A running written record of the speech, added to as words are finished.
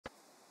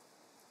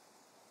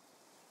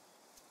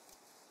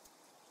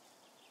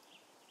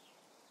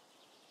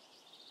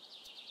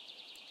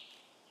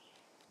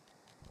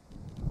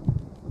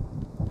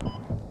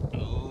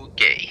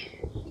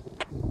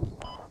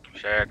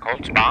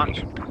Cold spawns.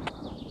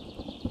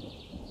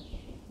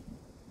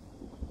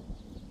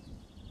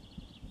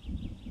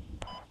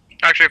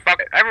 Actually, fuck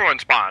it. Everyone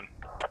spawn.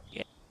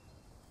 Yeah.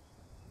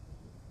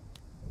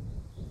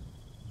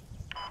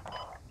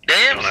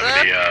 Damn, Don't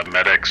have any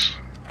medics.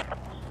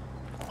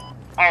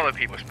 All the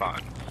people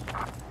spawn.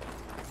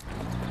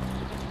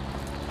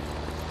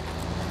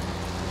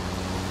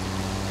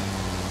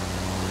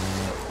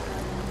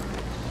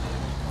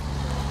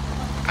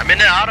 I'm in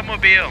the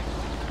automobile.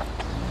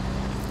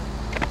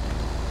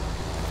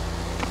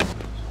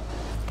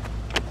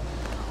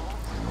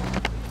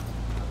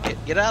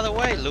 Get out of the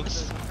way,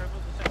 Lucas.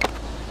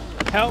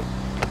 Help!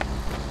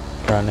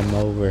 Run him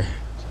over.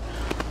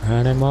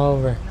 Run him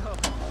over.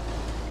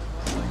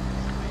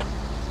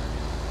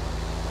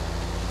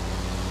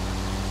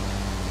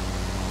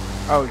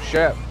 Oh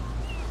shit.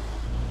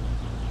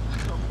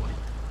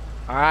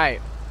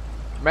 Alright.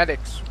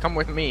 Medics, come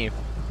with me.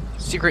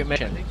 Secret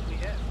mission.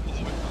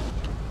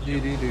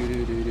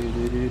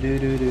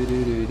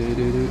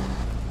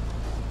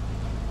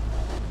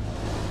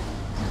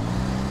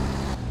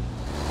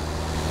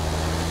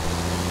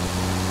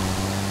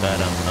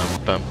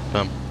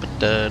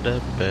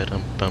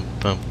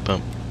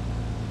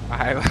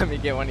 Alright, let me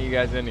get one of you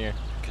guys in here.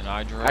 Can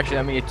I drive? Actually,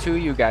 let me get two of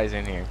you guys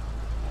in here.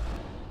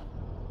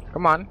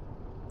 Come on.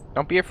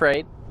 Don't be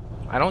afraid.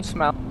 I don't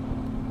smell.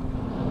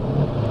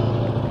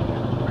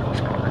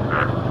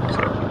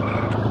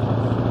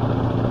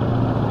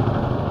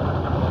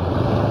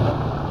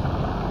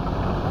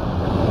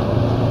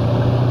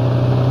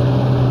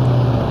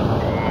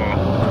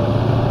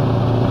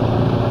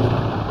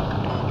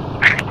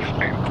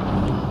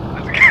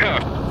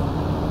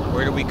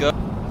 Where do we go?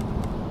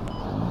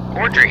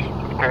 Audrey,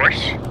 of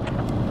course.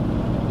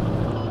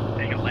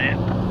 Take a land.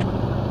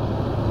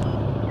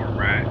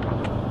 Alright.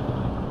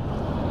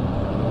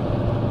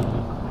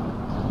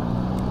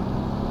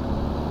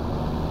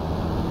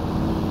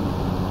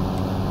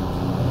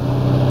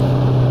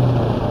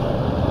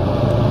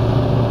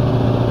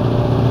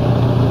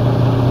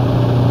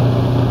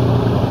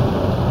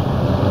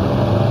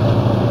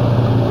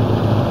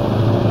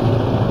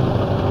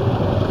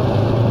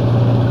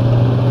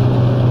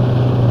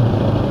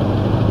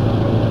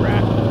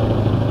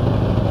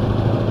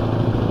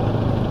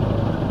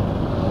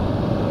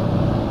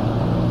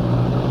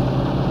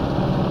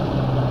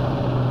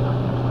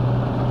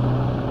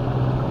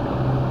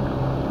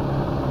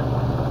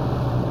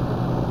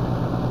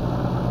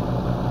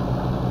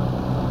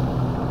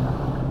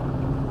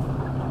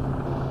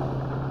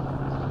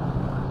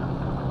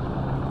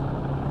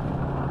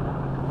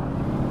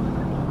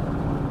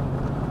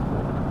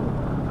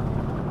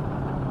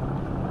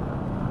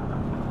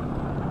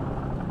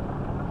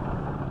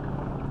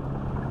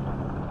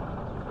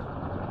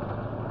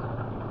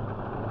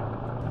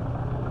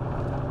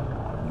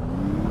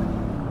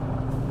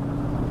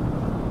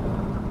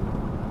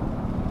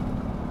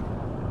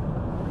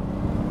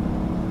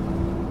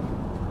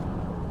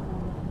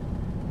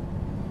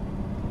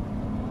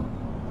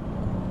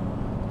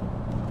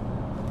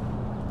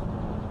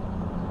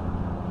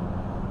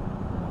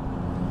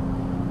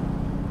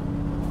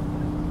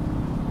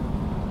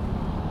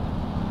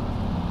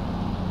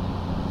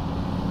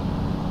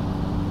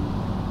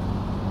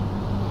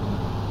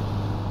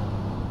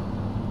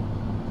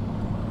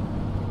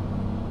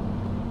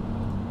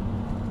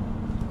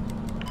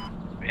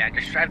 Yeah,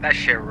 just drive that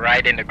shit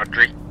right into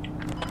Audrey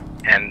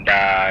and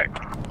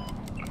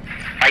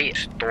fight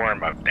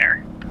Storm up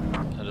there.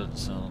 That doesn't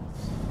sound.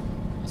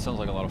 That sounds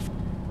like a lot of.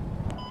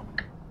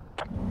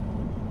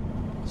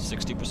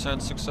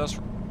 60% success.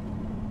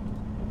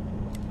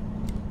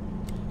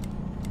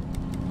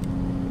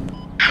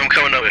 I'm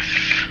coming up with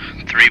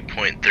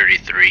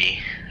 3.33,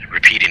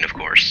 repeating, of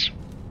course.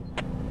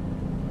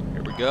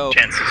 Here we go.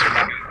 Chances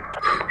are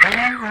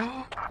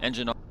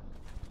Engine on.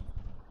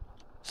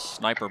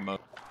 Sniper mode.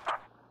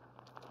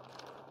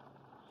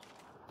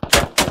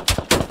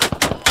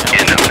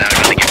 Yeah, now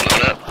I'm gonna get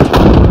blown up.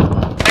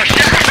 Oh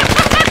shit!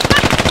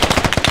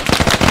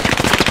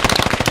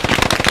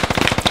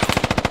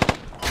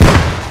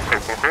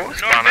 cool.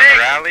 Spawn on the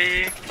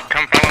rally.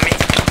 Come follow me.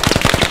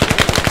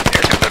 Ooh,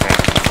 there's a good one.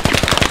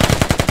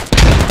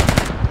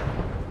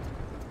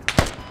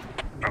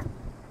 Oh.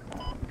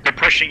 They're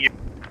pushing you.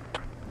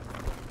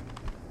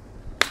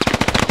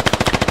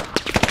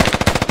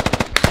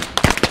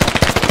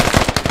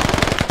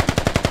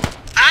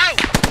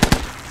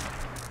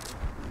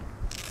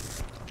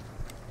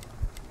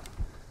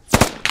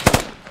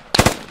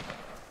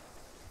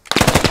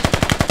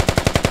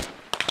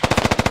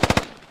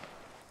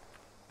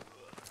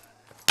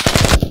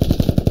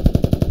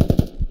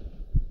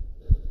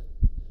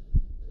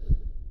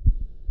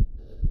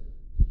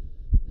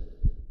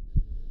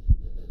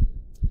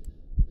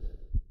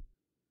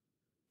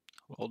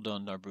 Well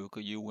done,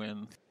 Narbuka. You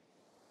win.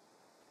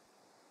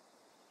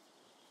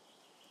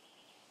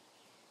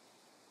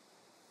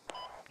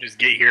 Just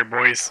get here,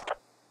 boys.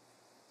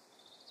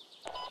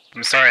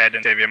 I'm sorry I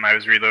didn't save him. I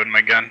was reloading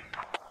my gun.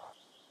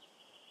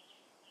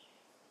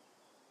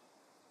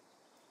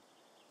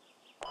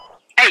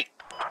 Hey!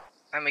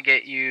 Let me me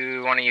get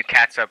you one of you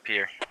cats up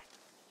here.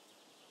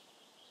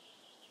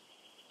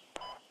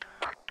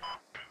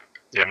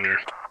 Yeah, I'm here.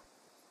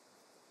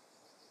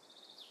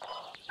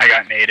 I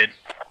got naded.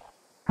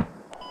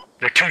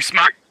 They're too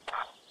smart.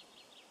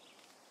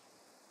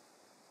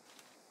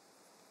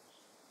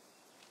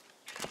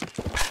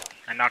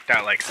 I knocked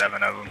out like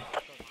 7 of them.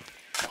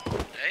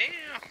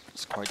 Damn.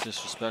 It's quite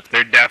disrespectful.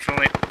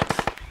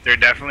 They're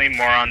definitely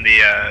more on the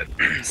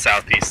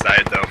southeast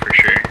side though, for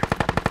sure.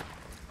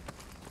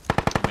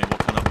 I mean, what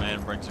kind of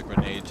man brings a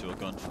grenade to a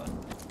gunfight?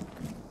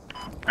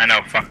 I know,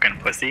 fucking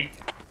pussy.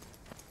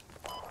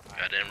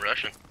 Goddamn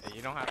Russian.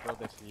 You don't have to build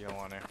this if you don't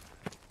want to.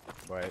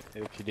 But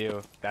if you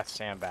do, that's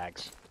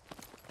sandbags.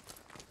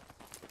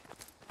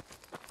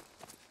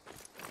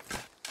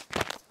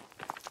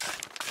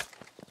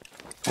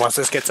 Once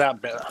this gets out,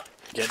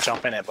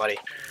 jump in it, buddy.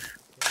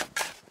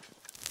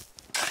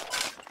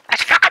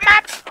 Let's fuck him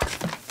up!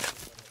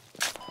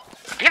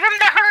 Give him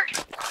the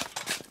hurt!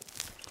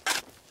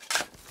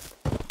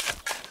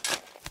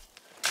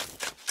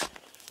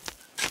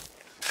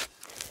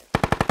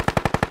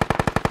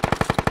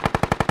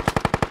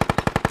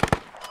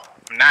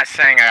 I'm not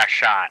saying I got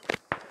shot,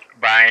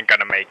 but I ain't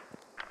gonna make.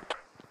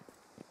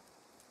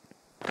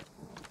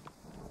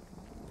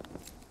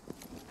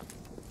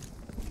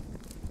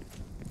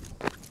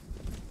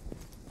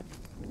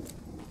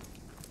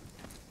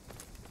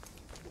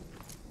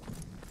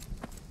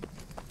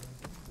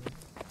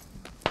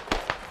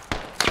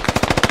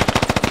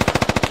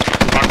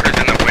 Bunkers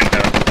in the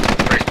window.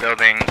 First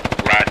building,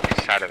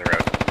 left side of the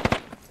road.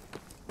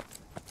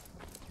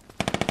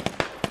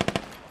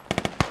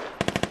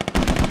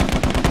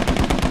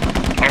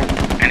 Oh,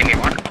 enemy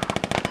one.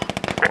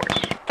 Of course.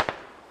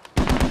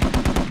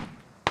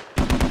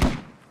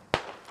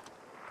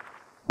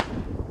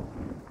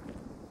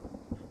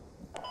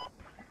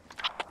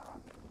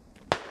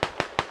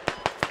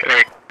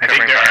 I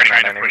think they are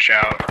trying to push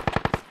out.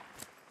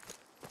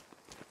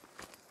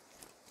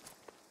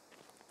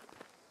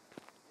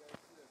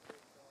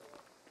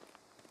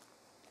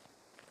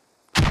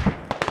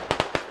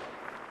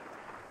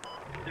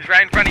 He's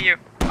right in front of you,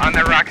 on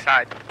the rock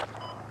side.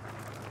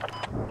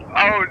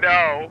 Oh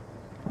no!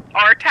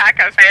 Our attack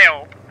has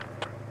failed!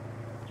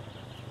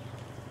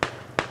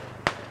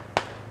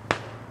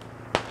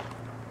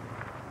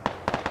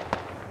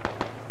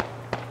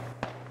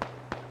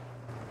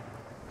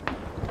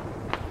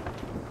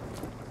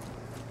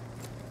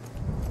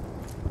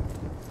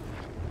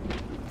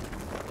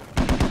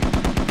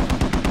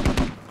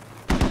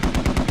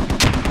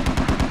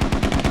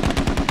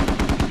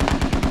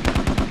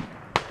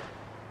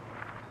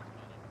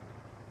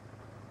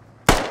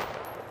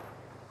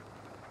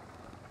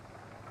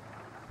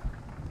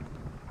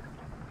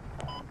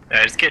 Did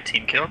I just get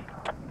team killed?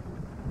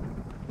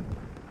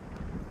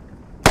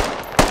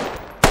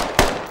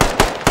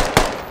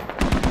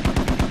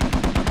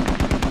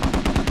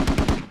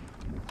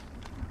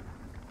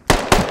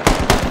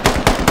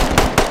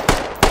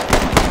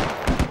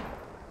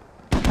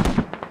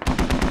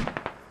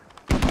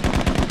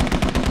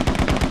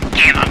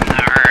 Get on the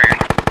herd!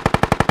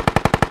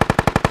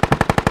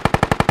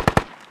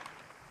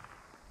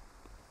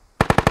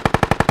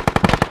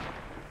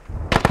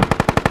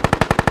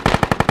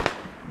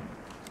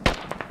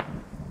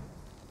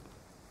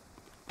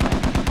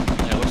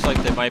 Yeah, it looks like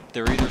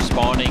they're either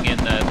spawning in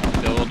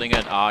that building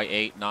at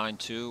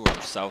I-892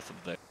 or south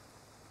of there.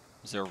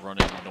 As they're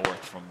running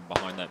north from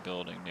behind that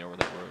building near where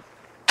they were.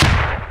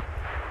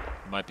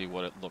 Might be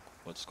what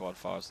Squad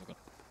 5's looking.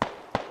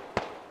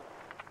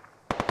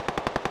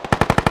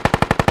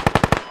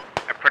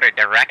 I put a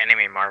direct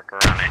enemy marker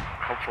on it.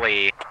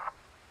 Hopefully.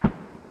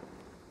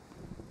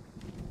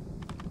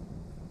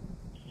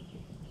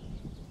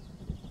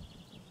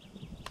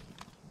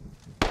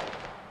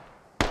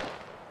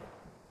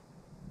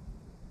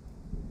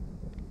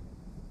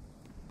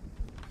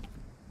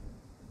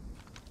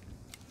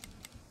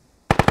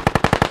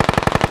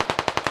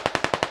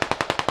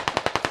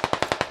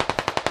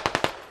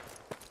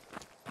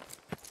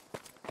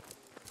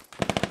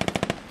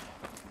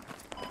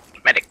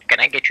 Medic, can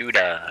I get you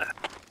to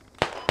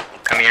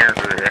come here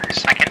for a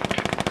second?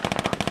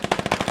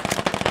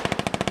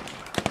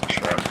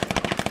 Sure.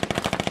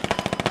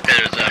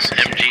 There's a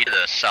MG to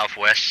the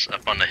southwest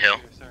up on the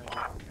hill.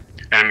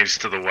 Enemies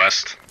to the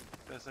west.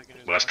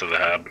 West of the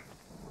hab.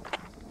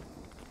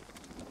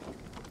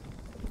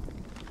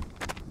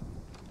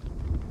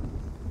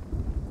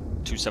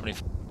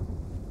 .275.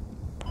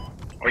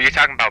 Were you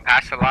talking about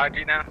past the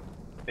lodgy now?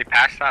 They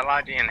passed that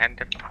lodgy and head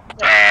to.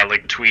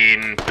 Like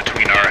between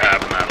our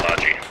hab and that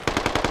lodgy.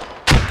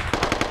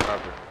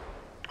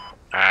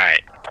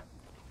 Alright.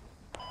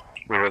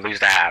 We will lose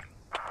the hab.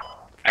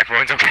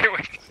 Everyone's okay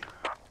with it.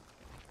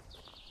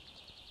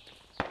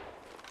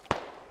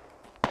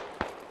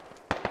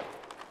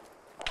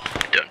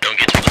 Don't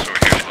get too close over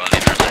here, Squad.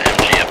 There's an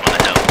MG up on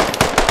the hill.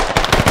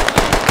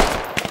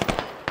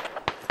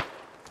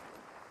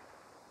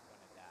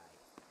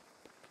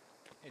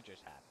 It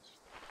just happens.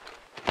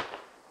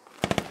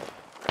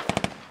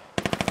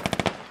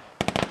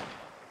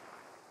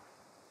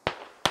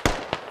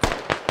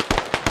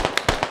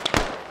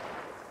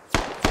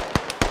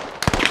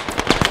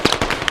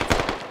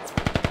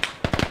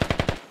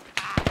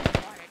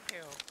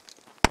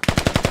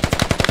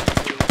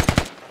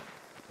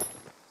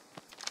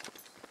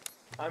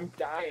 I'm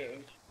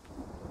dying.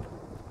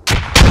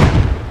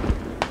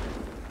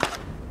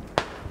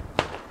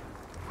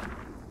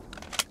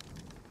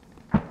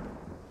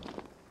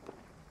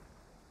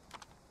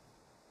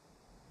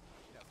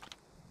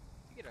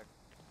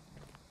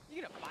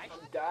 I'm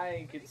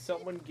dying. Could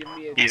someone give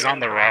me a He's on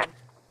the rock.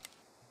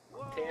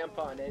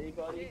 tampon?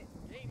 Anybody?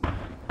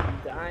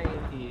 I'm dying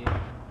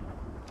here.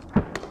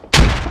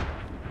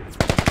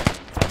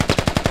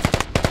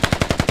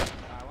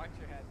 Watch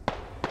your head.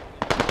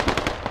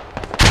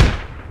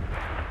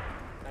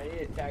 I need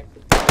to attack the.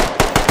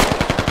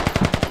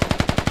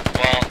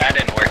 Well, that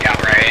didn't work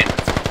out right.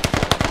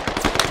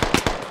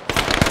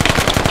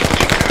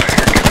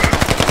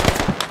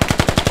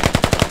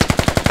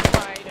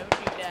 Why don't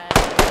you die?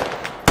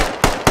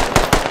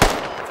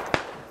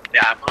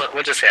 Yeah,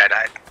 we'll just say I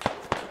died.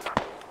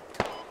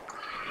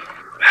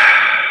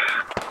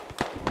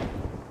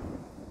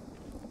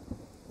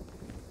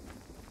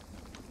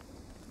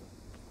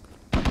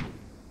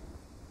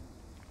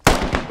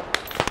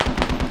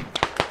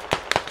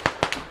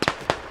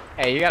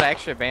 Hey, you got an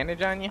extra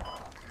bandage on you?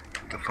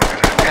 The fuck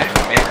is that?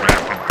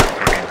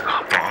 Fucking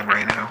bomb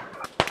right now.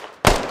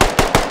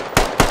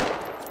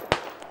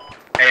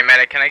 Hey,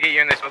 medic, can I get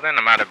you in this building?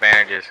 I'm out of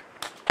bandages.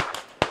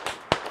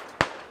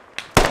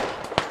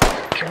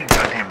 Give me a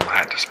goddamn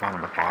lat to spawn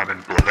on the fob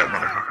and blow that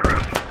motherfucker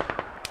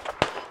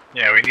up.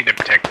 Yeah, we need to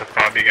protect the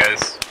fob, you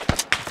guys.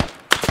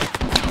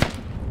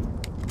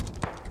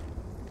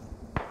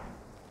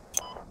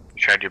 You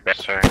tried your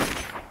best, sir. And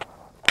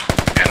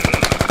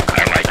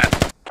I like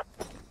that.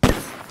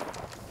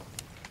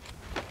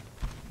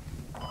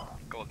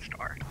 Gold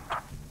star.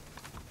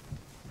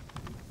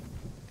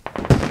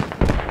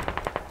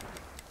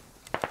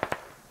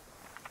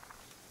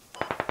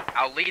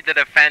 I'll lead the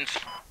defense,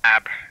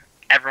 Ab.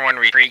 Everyone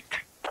retreat.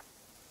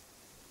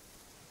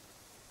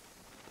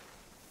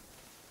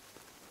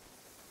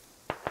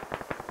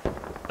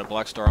 The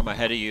Black Star, I'm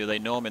ahead of you. They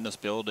know I'm in this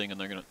building, and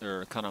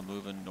they're kind of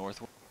moving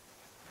northward.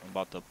 I'm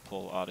about to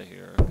pull out of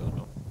here and go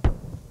north.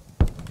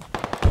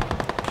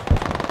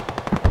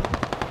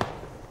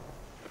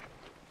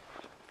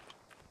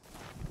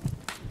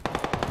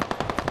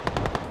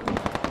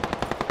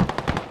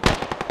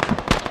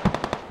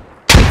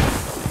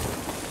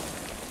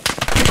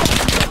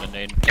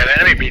 Yeah,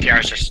 the enemy BTR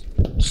is just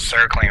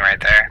circling right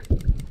there.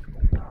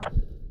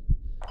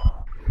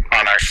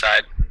 On our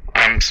side.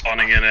 I'm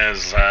spawning in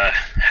as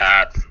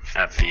Hat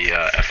at the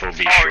FOB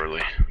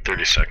shortly.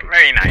 30 seconds.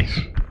 Very nice.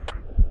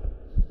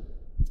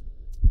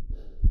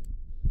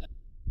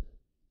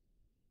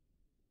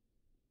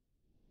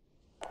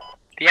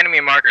 The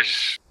enemy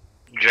marker's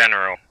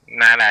general.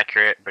 Not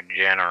accurate, but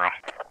general.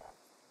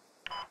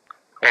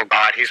 Oh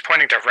god, he's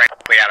pointing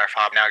directly at our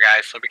fob now,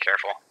 guys, so be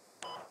careful.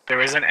 There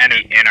isn't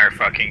any in our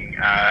fucking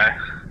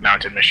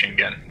mounted machine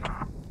gun.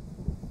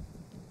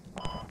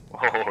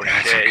 Oh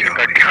That's shit, okay. he's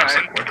got I was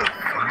gun. like, what the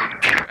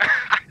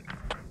fuck?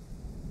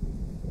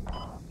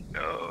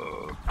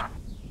 No.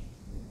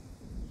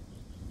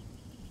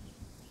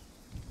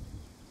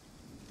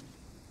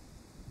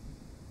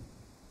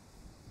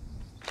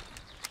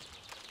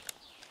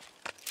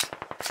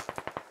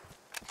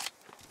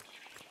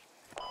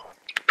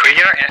 Can we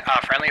get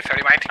our friendly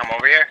 30 mic to come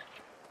over here?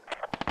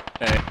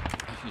 Hey,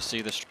 you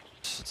see this?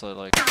 It's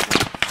like.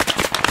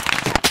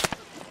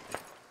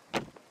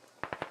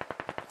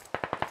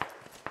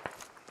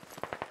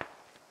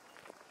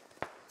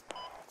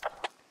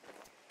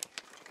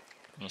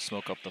 I'm gonna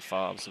smoke up the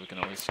fob so we can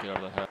at least get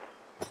out of the head.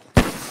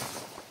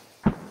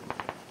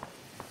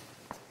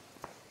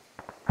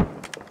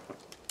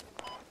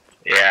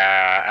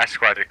 Yeah, ask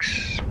Squad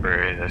for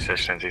his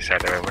assistance. He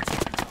said they were.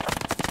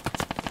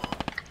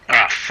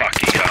 Ah, fuck,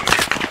 he got me.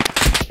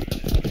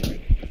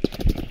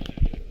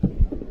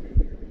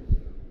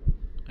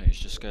 Hey, he's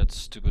just got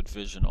stupid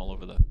vision all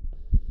over the.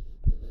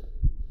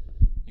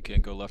 You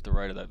can't go left or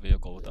right of that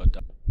vehicle without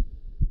dying.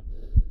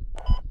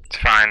 It's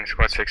fine.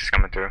 Squad 6 is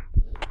coming through.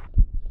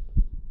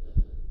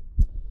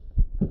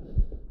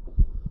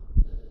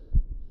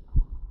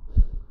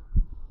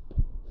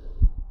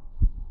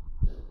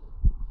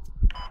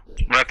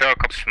 I'm gonna throw a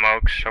couple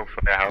smokes.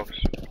 Hopefully that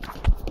helps.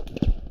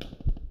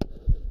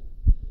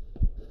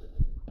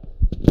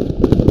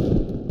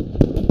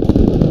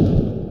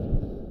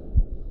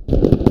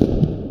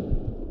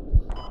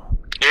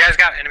 You guys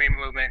got enemy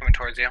movement coming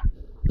towards you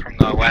from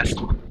the west.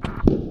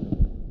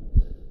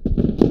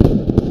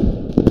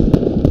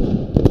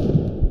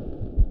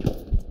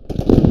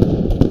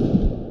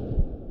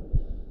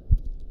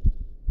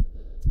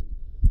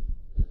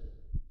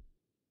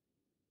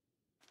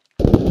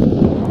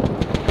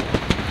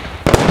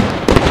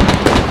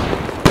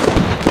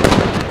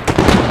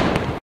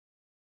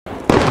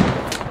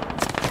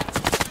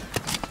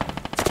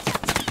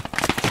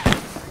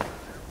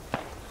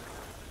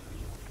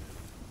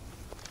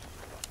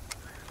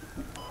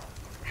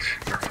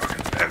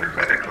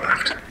 Everybody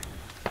left.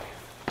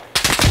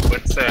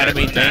 What's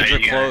Enemy danger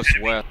you close, got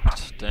enemy?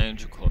 west.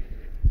 Danger close.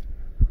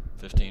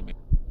 15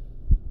 meters.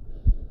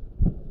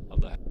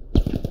 Of that.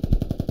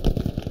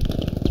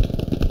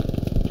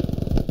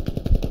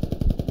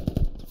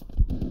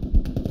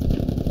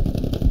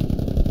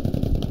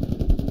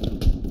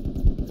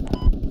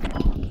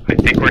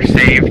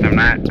 relieved.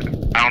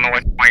 I don't know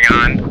what's going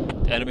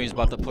on. The enemy's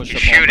about to push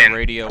He's up on shooting. the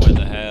radio in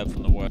the hab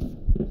from the west.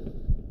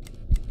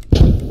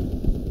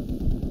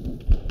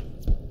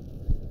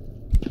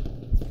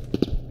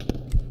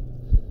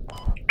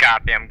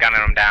 Copy, I'm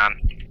gunning him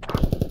down.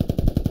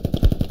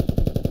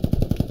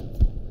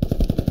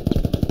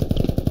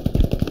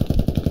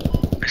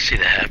 I see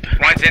the hab.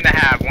 One's in the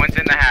hab, one's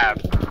in the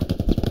hab.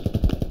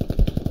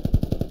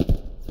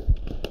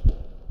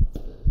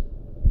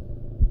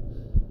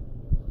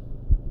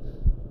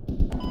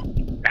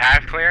 The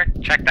hab's clear?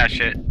 Check that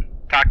shit.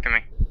 Talk to me.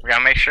 We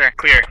gotta make sure.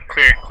 Clear,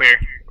 clear, clear.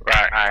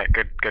 Right, alright,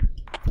 good, good.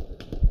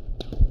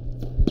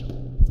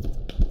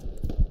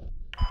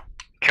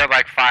 Killed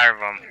like 5 of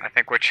them. I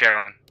think we're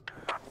chilling.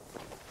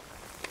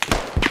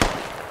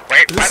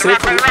 Wait, by the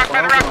rock, by the rock,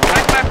 by the rock!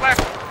 Left, left,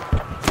 left!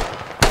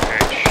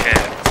 Good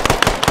shit.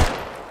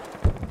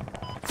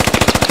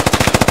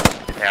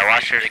 Yeah,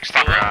 watch your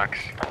fucking rocks.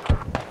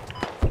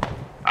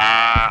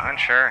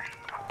 Unsure.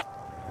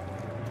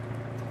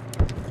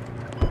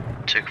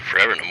 Took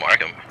forever to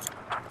mark him.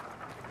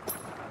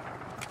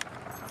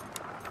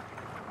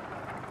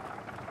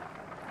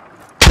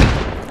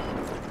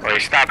 Well, he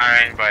stopped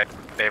firing, but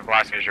they've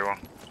lost visual.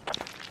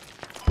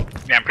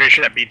 Yeah, I'm pretty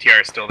sure that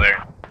BTR is still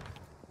there.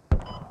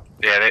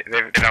 Yeah,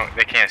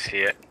 they can't see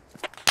it.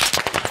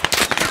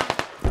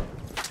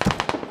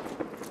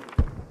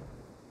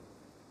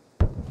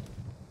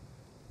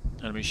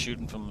 Enemy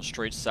shooting from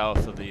straight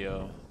south of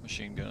the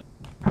machine gun.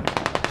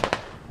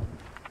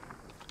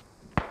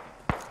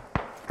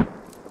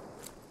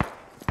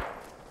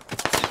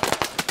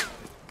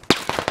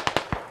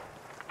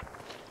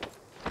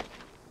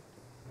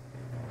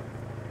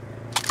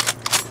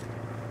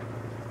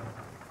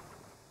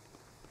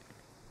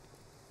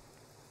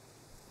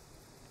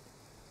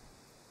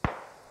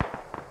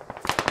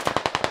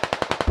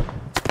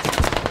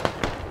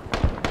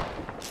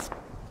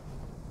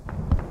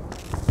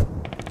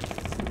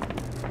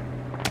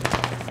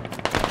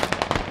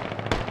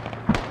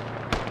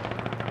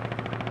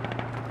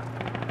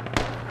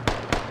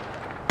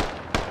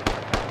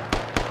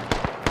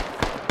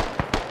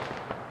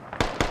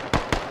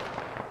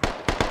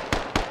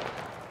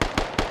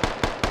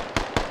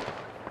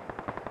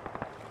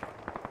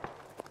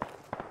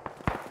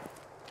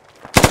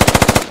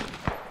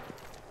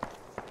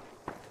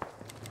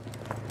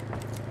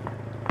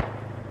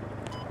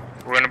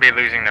 We're gonna be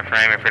losing the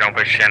frame if we don't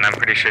push in. I'm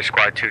pretty sure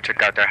squad 2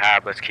 took out their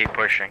hab. Let's keep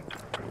pushing.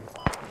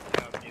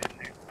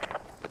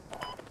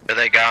 But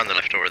that guy on the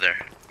left over there,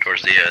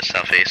 towards the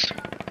southeast.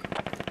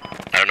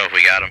 I don't know if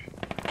we got him.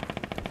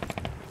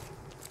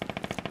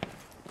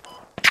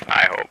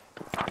 I hope.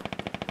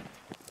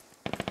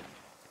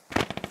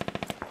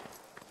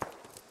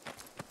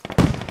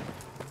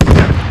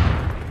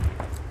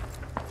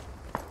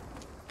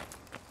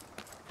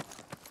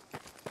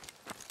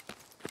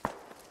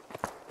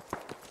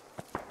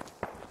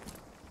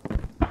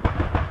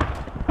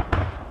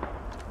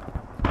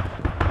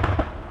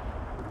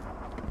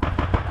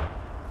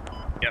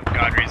 Yep,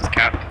 Godry's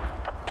capped.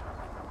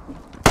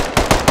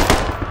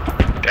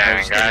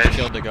 Dang, guys.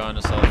 Killed the guy in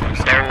the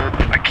southeast.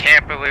 I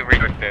can't believe we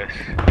took this.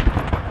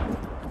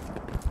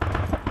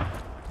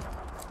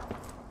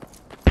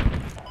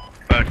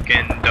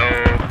 Fucking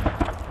dope.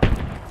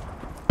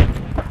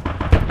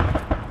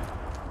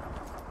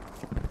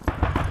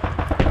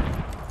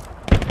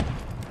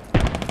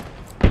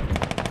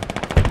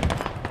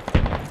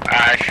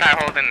 Try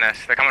holding this.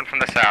 They're coming from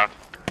the south.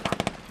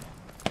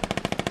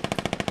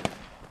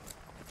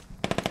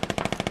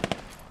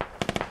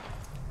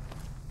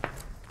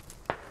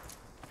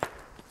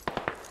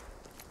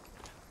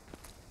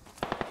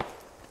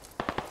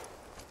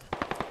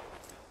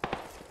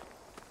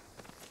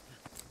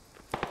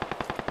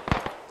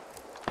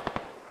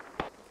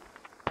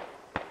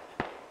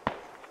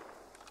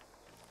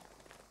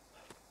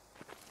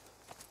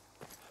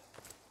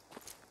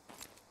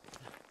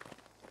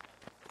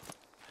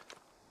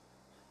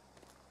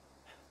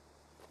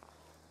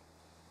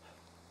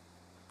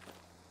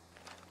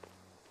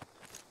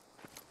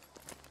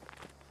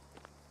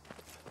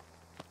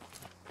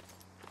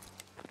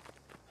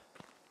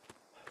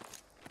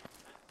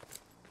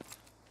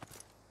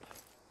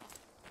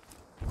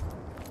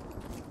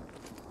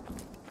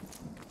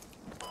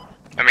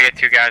 Let me get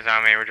 2 guys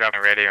on me. We're dropping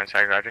a radio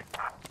inside, Roger.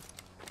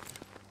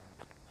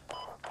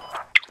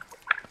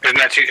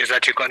 Is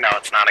that too close? No,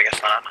 it's not. I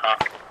guess not, huh?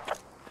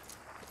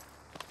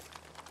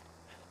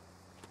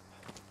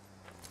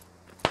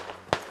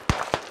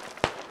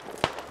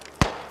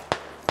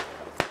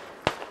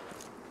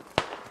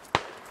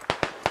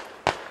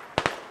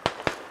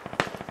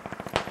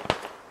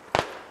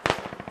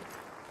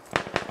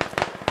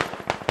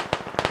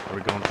 Are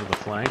we going for the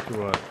flank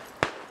or what?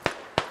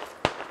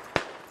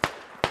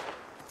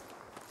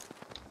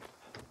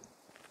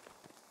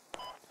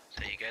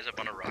 So you guys up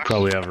on a rock?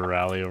 Probably have a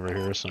rally over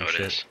here or some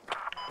shit. Is.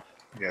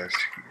 Yes,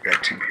 you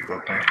got 2 people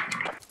up there.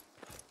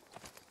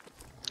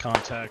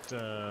 Contact,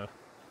 oh,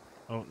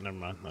 never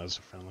mind. That was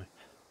a friendly.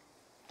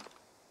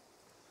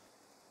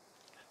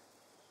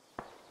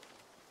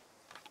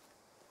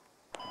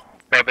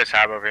 They Reload this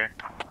hab over here.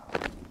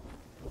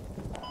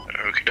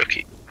 Okie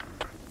dokie.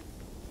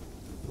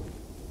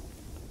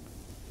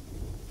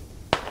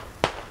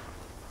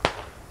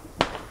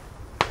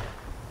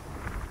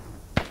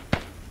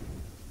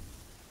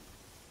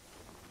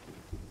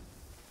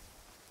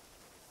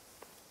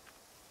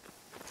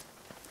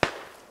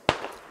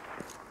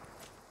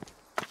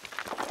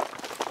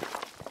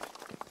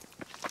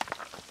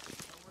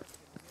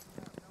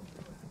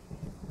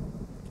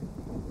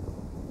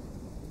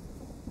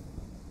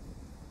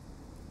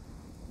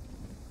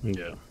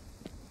 Yeah.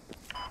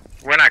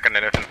 We're not gonna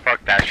defend.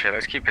 Fuck that shit.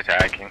 Let's keep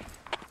attacking.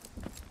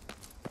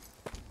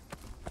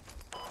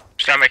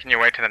 Start making your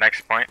way to the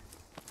next point.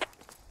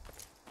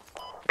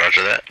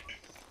 Roger that.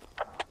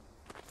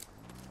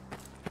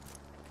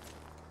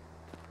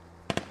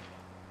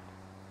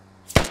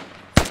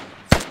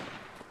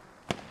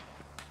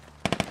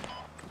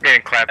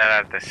 Getting clapped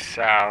at the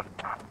south.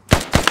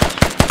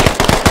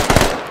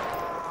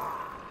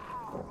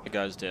 The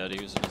guy's dead.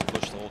 He was in his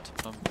bush the whole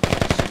time.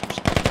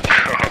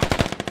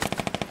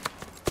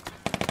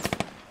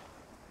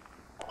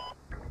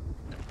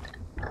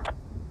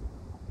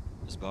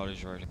 His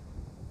body's right.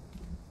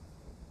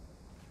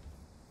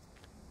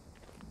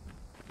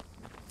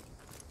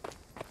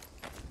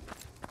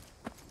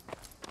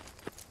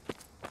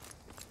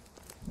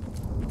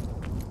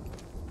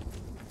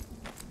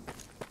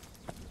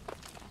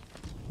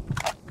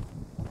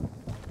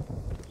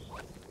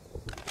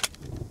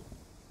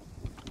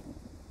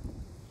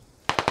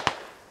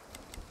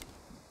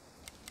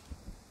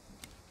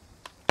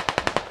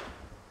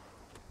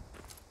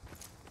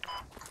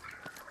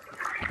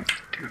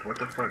 Dude, what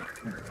the fuck?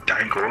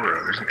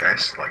 Digora, there's a guy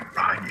like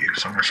behind you,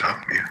 somewhere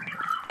south of you.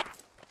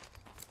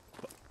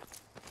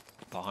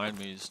 Behind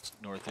me is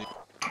northeast.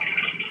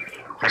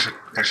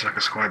 There's like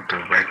a squad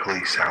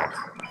directly south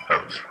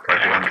of,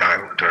 like one guy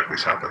directly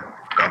south of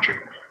country.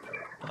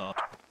 I'm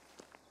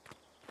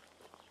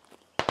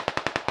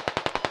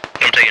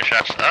taking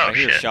shots. Oh I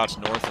hear shit. shots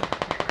north of.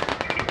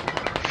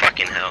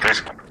 Fucking hell.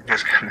 There's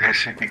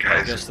should be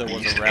guys I guess there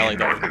was east a rally and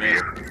north that of we you.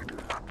 missed.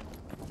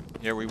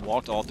 Yeah, we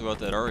walked all throughout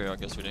that area. I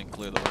guess we didn't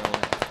clear the rally.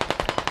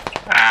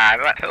 Ah,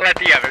 let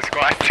the other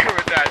squad deal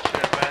with that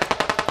shit,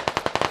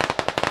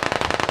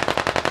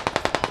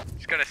 man.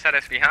 It's gonna set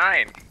us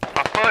behind.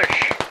 I'll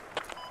push.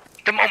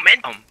 The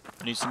momentum.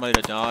 I need somebody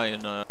to die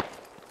and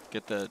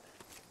get that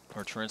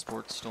our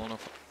transport stolen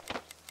up.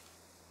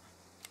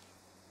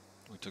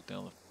 We took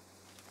down the.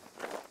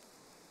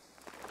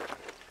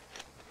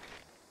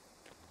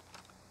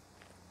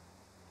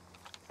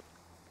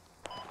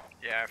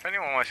 Yeah, if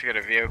anyone wants to get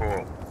a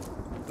vehicle,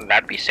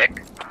 that'd be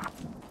sick.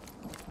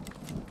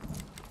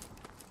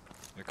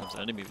 Here comes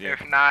an enemy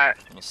vehicle. If not,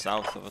 on the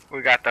south of it.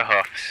 we got the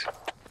hoofs.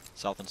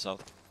 South and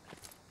south.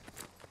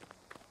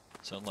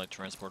 Sunlight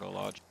Transport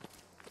Lodge.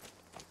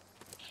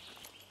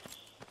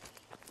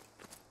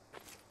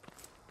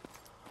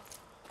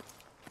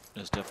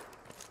 It's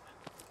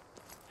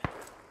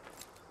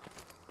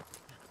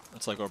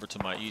It's like over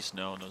to my east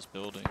now in those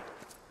buildings.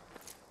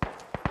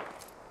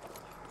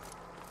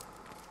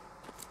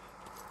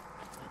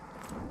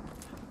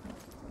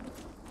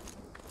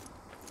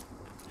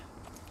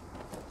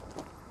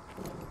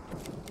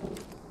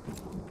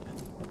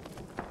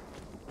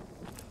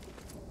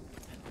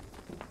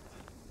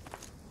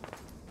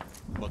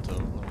 About to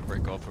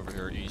break off over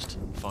here east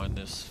and find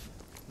this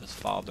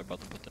fob they're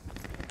about to put down.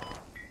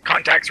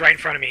 Contact's right in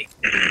front of me.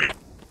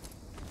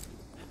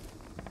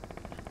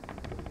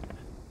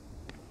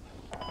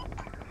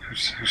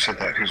 Who said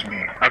that? Who's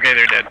me? Okay,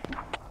 they're dead.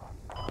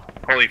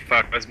 Holy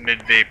fuck, I was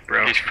mid-vape,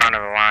 bro. He's front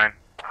of the line.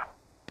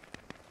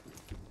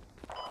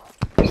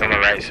 He's on the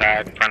right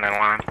side, front of the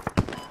line.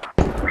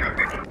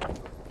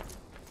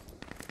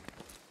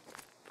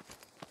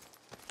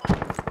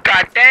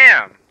 God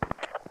damn!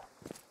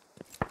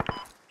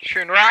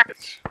 Shooting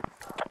rockets.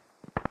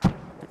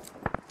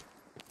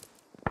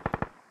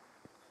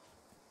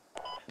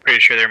 Pretty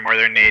sure they're more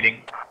than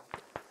nading.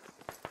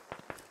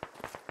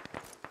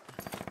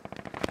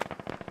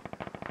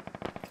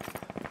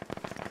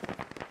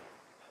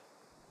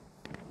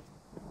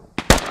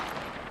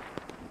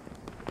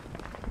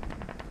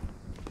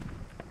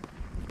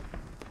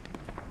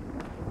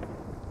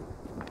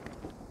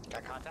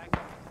 Got contact?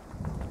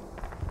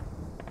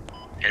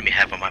 Enemy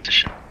half on my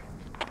position.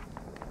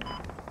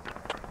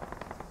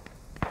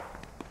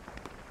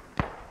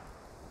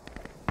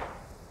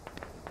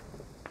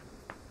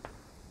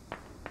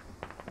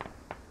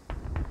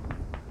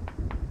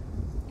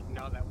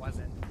 No, that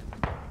wasn't.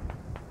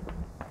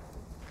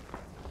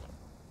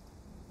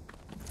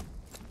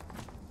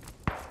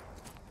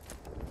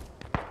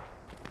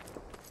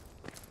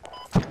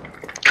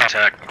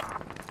 Contact.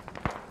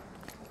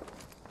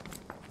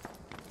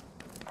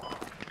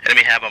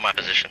 Enemy half on my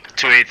position.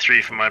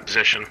 283 from my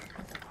position.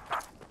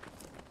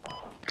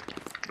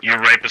 You're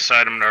right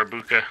beside him,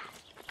 Narbuka.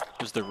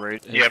 Is the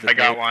rate? Yep, I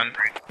got one.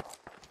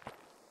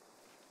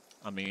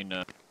 I mean,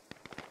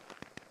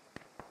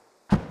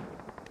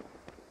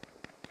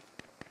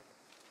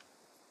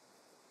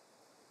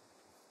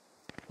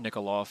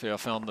 Nikoloff, yeah, I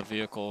found the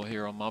vehicle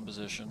here on my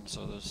position,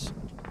 so there's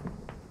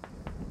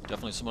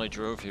definitely somebody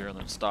drove here and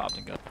then stopped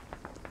and got...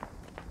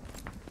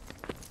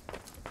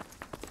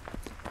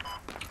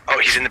 Oh,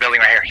 he's in the building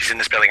right here. He's in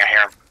this building, I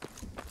hear him.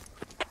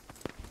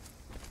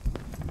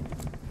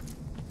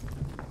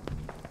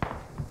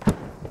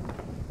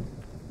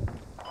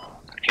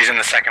 He's in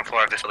the second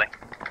floor of this building.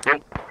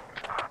 Nope.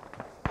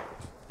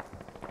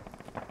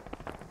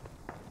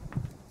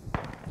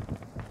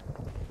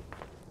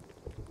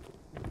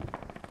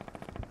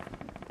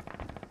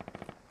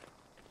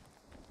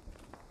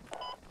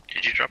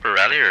 Did you drop a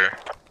rally or?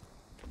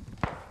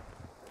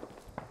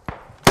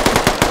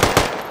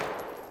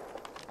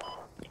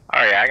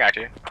 Oh yeah, I got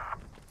you.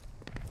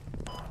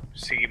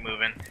 Just keep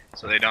moving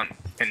so they don't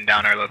pin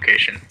down our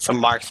location. Some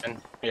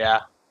marksman.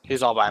 Yeah.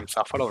 He's all by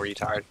himself. What a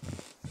retard.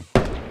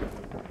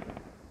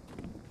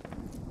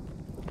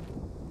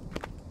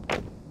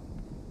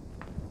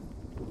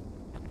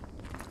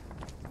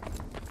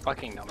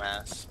 Fucking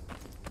dumbass.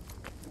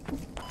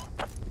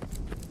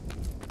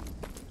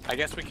 I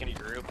guess we can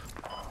regroup.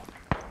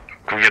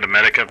 Can we get a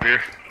medic up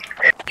here?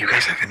 Hey, you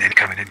guys have an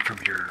incoming in from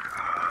your,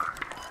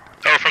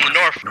 Oh, from the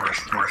north.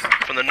 north.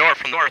 From the north.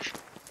 From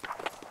north.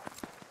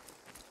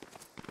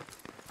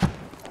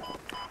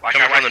 Watch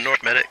Coming out, from the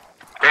north, medic.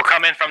 We'll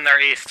come in from their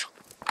east.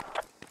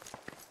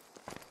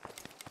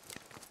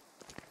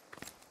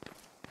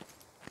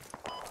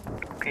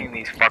 Clean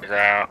these fuckers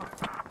out.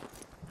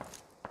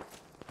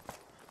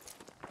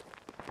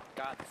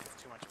 God, this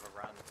is too much of a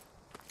run.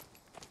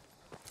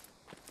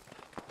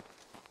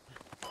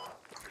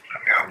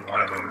 I've got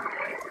one of them.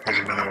 There's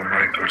another one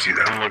running towards you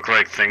though. Doesn't look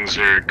like things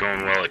are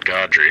going well at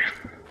Godry.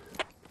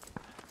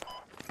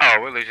 Oh,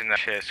 we're losing that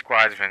shit.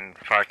 Squad's been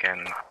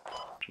fucking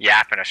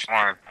yapping a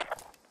storm.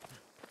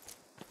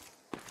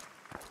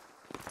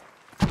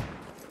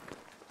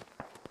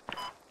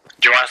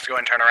 Do you want us to go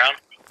and turn around?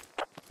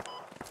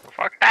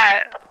 Fuck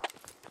that.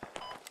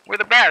 We're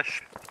the best.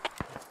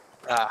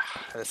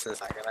 This is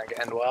not gonna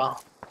end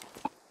well.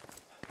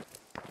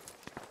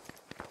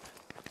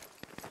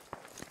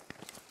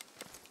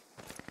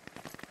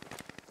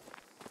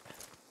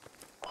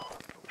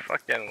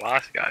 Fucking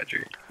lost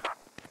Godry.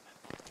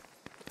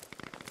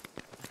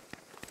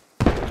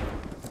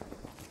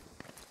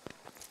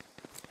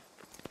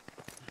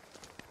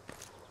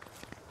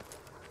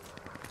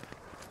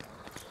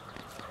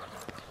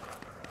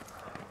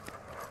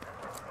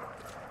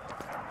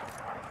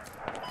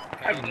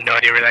 I have no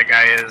idea where that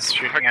guy is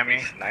shooting at me.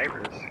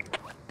 Snipers.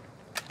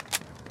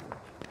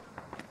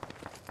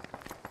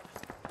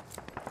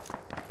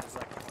 It's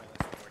like pointless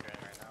what we're doing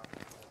right now.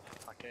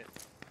 Fuck it.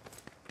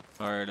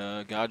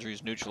 Alright,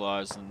 Godry's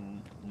neutralized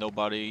and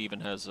nobody even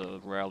has a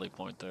rally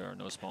point there,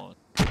 no spawn.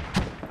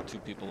 2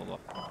 people alive.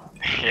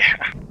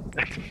 Yeah,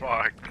 that's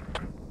fucked.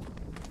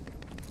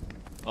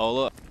 Oh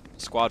look,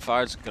 Squad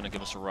 5's gonna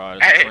give us a ride.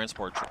 It's Hey. a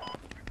transport truck.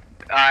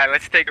 Alright,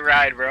 let's take a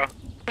ride, bro.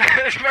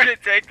 Let's fucking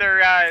take the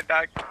ride,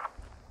 dog.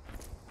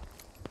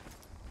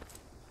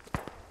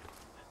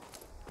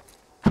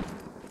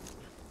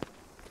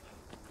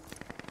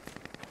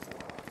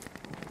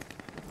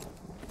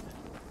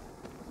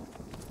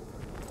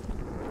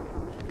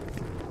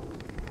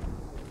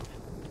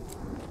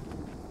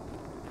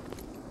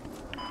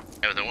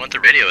 Yeah, the one with the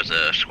radio is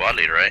a squad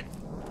leader, right?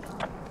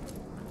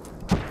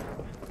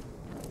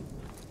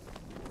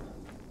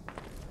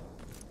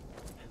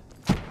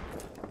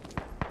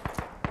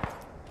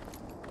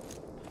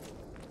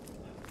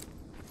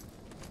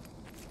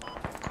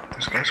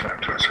 There's guys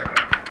back to us right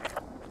now.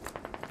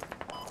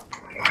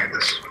 Behind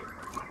us.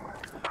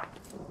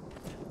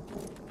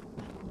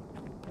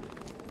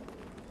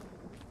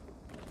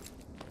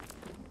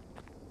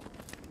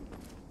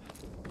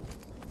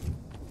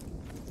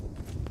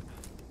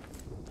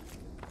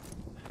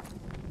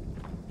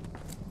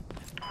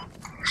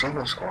 There's a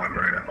little squad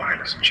right up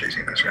behind us and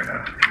chasing us right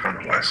now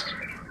from the west.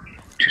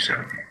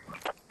 270.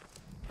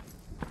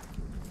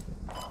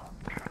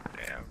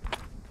 Damn.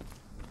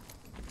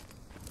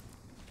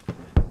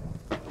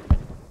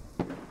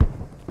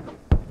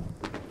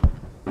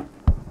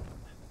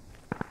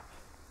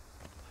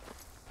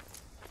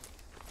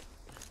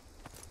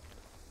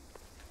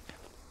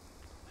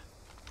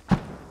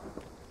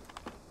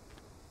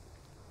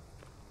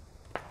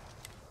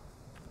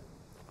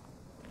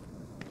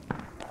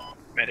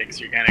 Medics,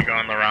 you're kinda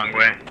going the wrong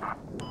way.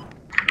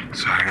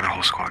 So I got a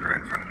whole squad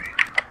right in front of me.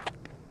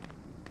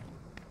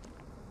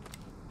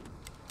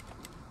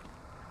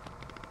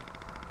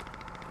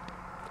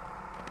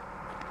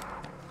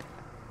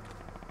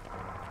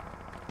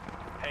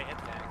 Hey, hit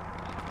that.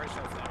 First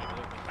shot's not even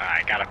looking.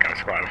 I gotta come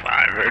squad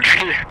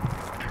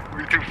 5,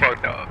 we too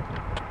fucked up.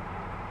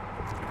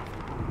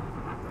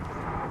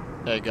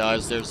 Hey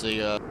guys, there's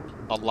a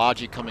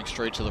Logi coming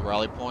straight to the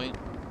rally point.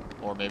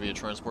 Or maybe a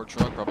transport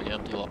truck, probably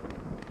empty lot.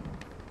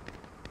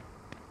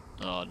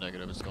 Oh,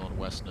 negative, it's going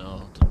west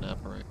now to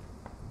Naparate.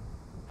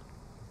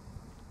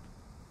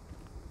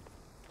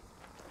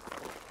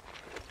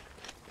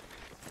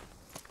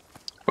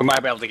 We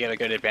might be able to get a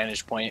good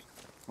advantage point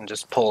and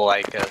just pull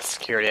like a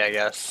security, I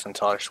guess,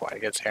 until our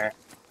squad gets here.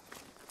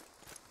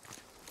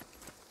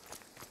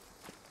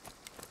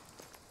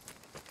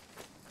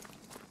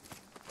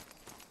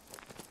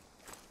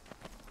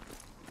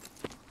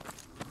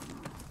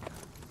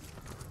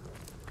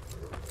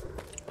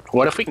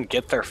 What if we can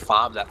get their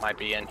fob that might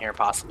be in here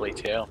possibly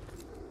too?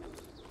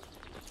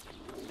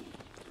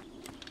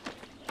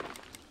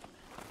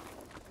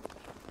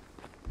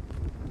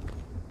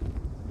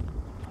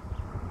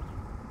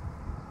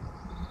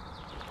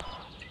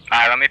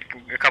 Alright, let me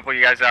pick a couple of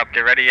you guys up.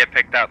 Get ready to get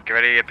picked up. Get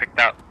ready to get picked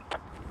up.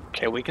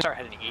 Okay, we can start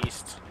heading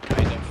east,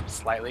 kind of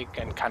slightly,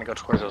 and kind of go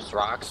towards those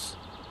rocks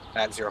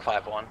at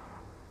 051.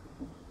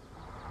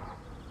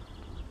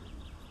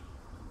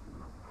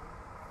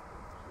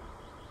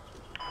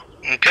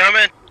 I'm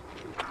coming.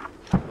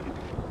 Oh,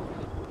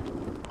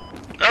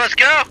 let's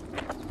go.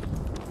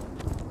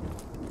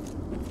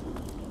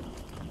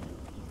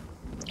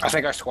 I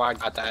think our squad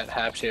got that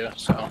hab too,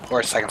 so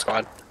or second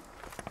squad.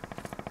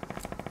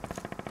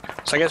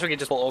 So I guess we could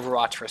just pull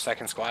Overwatch for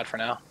second squad for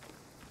now.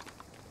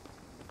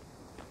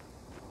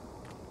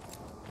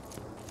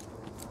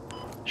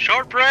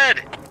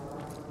 Shortbread.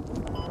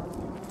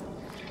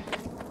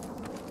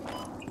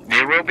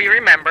 You will be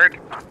remembered.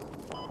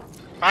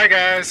 Hi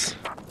guys.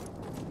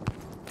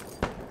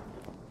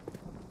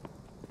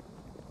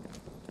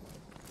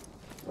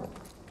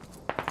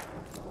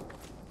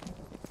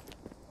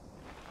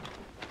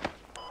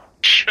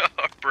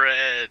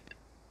 Shortbread.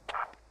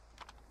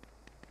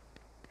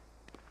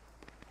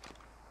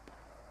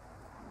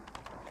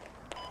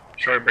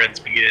 Shortbread's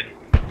be good.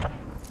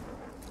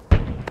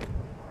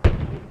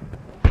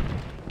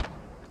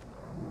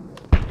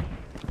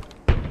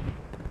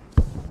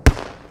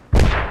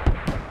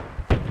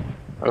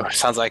 Oh,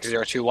 sounds like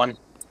 021.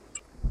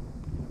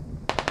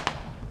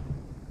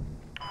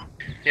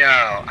 Yo,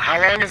 how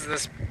long has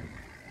this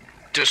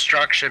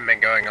destruction been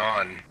going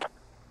on?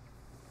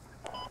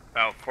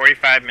 About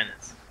 45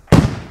 minutes.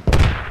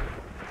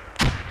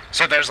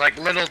 So there's like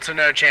little to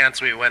no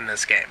chance we win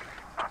this game.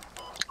 I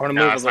want to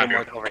move a little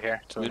more over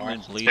here to the We've been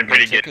north. bleeding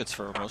pretty good. tickets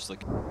for most of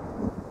the.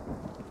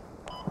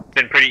 It's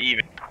been pretty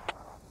even.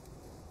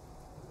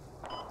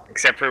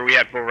 Except for we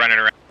had people running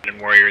around and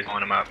warriors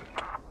on them up.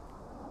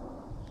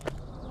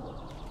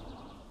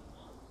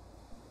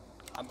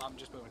 I'm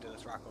just moving to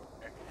this rock over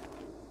here.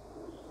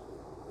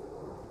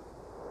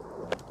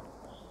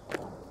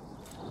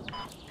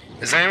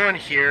 Is anyone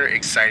here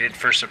excited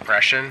for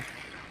suppression?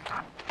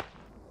 I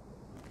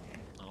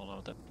don't know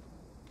what that.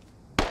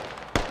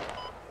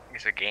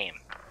 It's a game.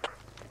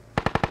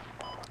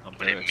 I'm What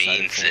very it excited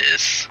means for it.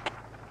 is.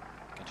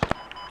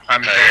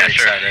 I'm Yeah, very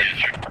sure. excited.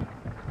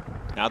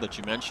 Now that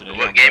you mention it,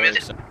 What I'm game very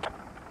is it? excited.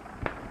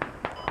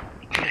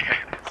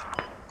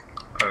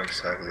 I'm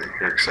excited that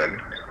you're excited.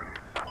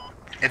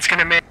 It's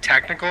gonna make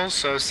technicals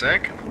so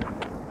sick.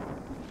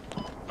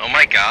 Oh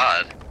my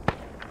god.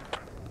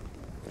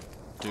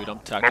 Dude, I'm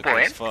tactical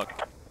boy. as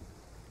fuck.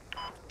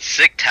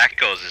 Sick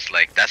tacticals is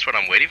like, that's what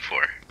I'm waiting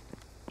for.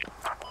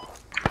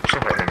 So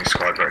about enemy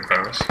squad right in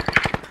front of us.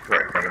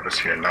 Right in front of us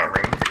here, not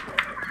ring.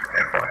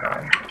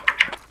 FYI.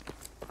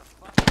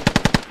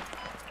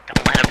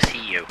 Don't let them see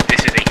you.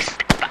 This is a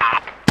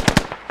stop.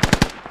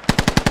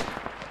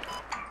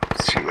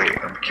 It's too late,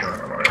 I'm killing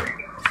them already.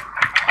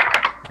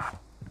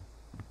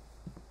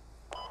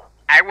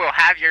 I will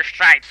have your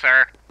stride,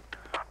 sir.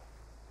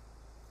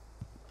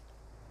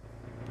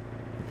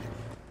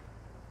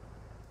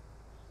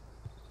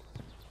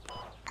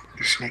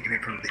 They're sneaking in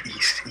from the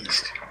east.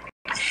 East.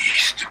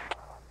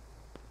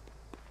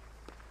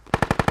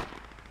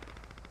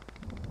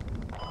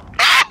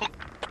 Oh!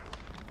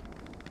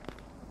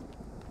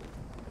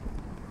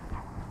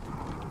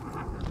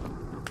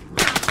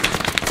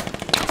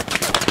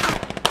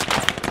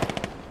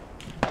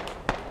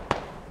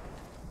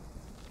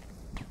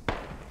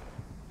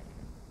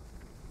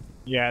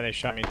 Yeah, they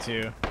shot me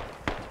too.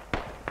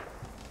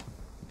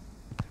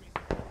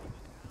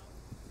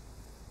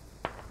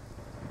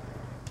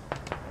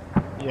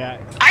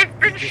 Yeah. I've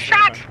been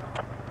shot!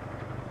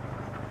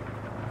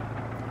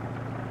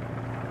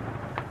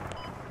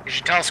 You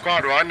should tell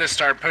Squad 1 to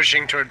start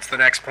pushing towards the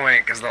next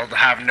point, because they'll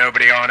have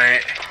nobody on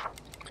it.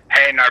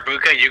 Hey,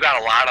 Narbuka, you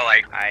got a lot of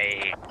like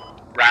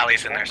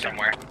rallies in there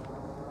somewhere.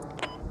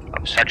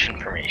 Of such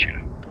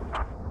information.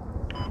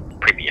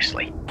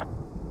 Previously.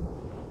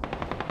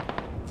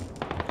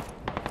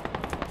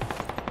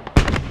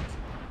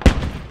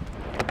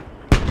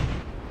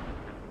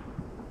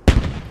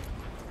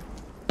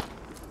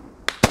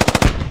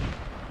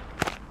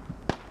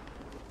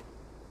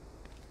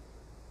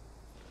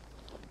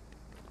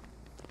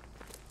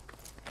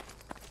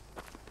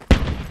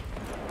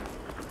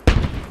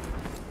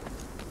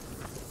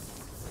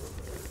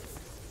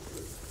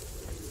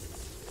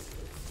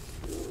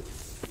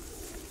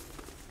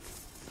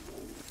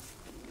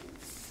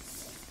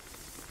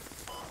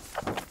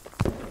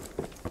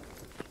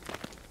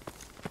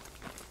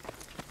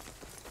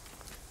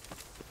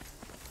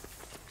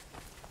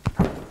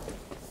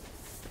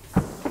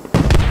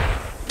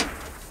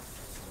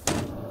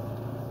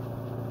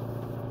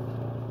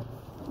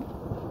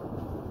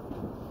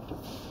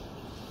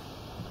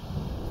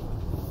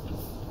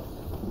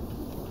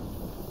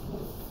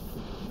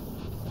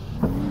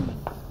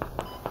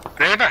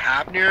 They have a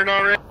hab near it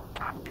already?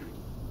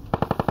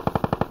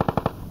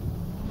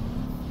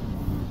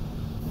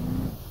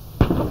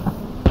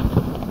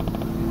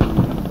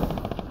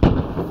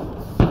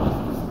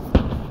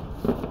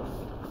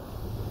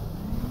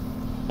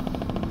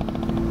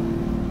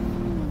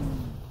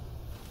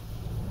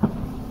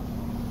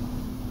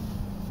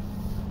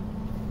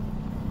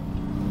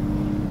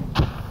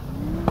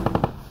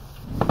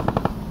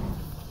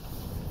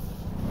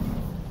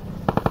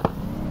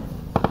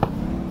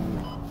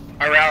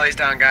 Our rally's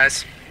down,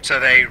 guys. So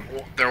they're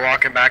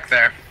walking back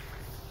there.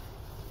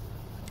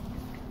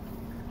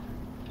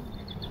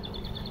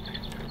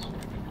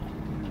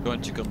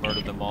 Going to go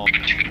murder them all.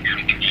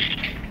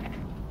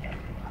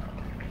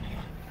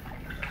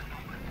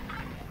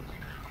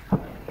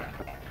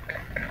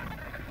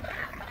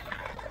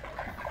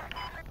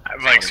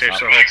 I've like searched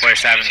the whole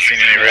place, haven't seen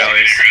any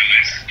rallies.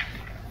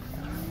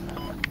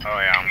 Oh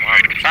yeah,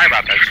 I'm sorry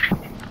about this.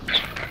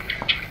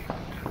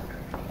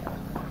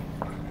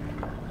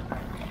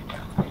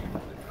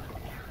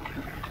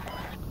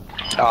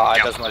 Oh,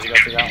 it doesn't let you go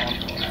through that one.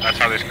 That's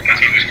how this.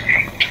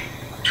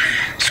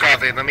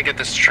 Squad lead, let me get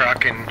this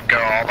truck and go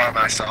all by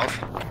myself.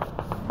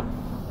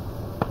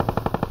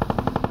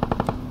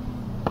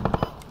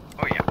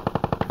 Oh yeah.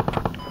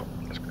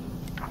 That's good.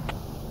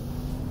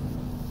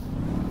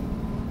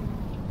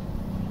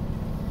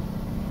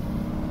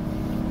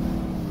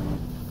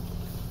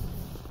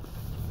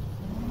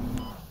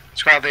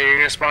 Squad leader, you're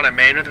gonna spawn at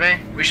main with me?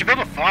 We should build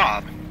a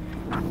fob.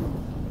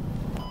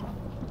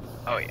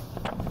 Oh yeah.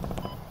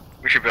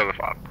 We should build a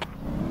fob.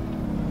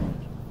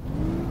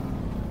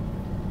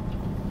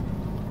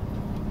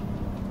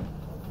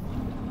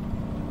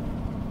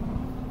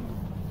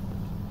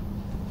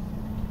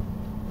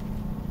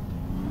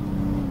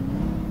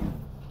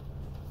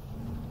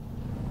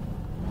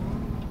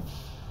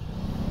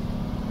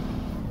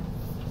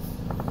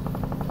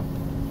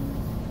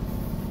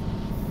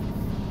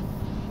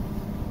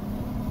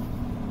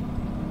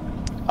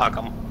 How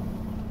come?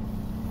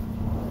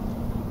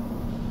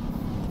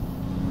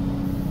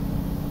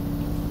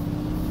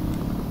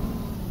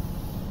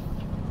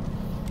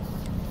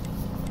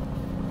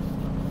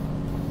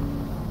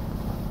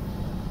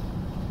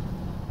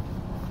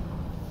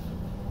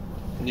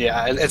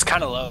 Yeah, it's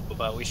kind of low,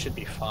 but we should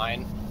be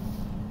fine.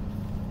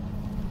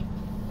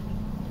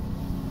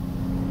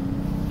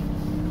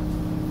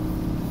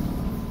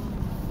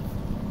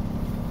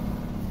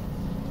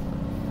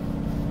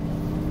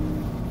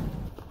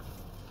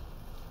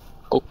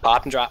 Oh,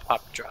 pop and drop,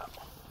 pop and drop.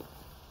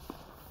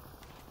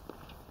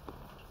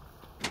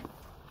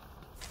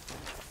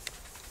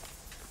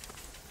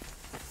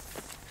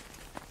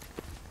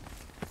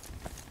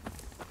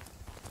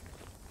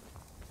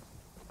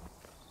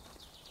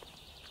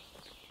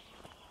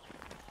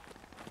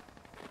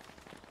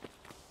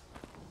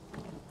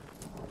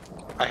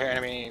 I hear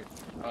enemy.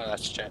 Oh,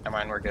 that's shit. Never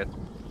mind, we're good.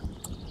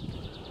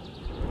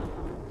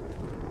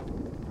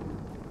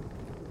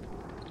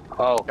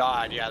 Oh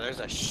god, yeah,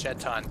 there's a shit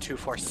ton.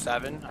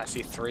 247. I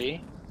see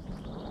 3.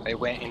 They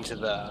went into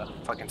the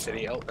fucking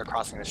city. Oh, they're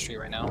crossing the street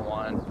right now.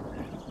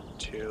 1,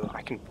 2.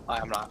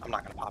 I'm not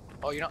gonna pop.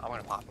 Oh, you know, I'm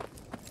gonna pop.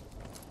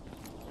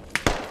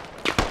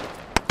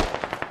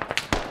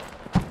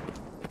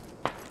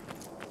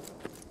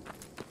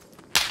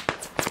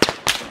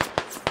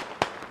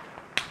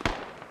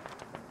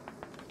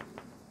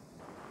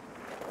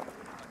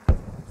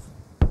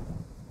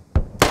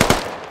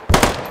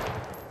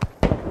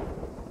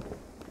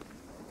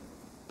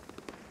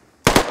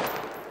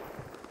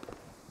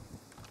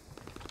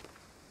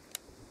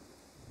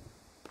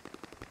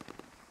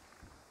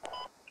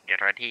 Get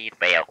ready,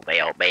 bail,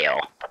 bail, bail.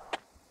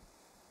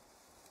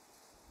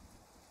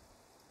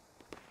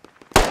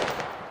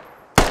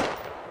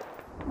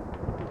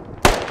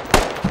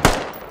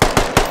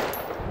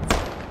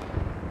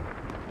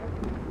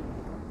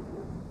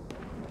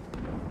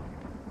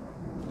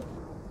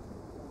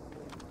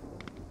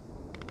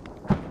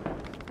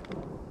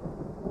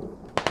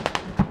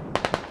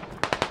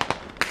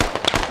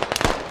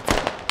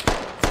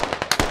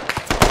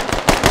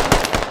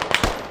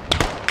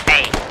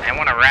 Hey, I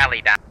want to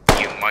rally down.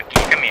 You monkey,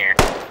 come here.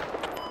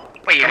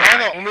 Wait, you're Am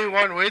I not. the only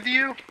one with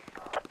you?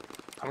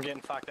 I'm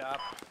getting fucked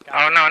up.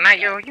 Oh no, not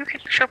you. You can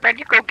shortbread.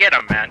 You go get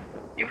him, man.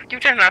 You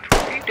just enough.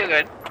 You do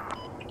good.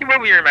 You will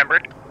be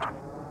remembered.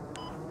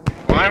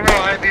 Why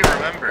will I be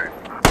remembered?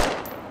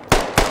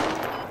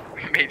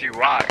 Made you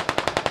walk.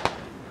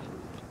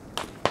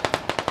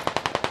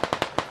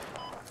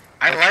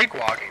 I like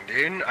walking,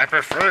 dude. I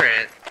prefer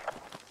it.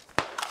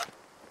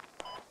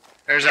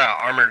 There's an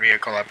armored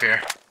vehicle up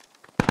here.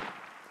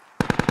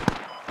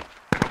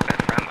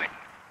 That's friendly.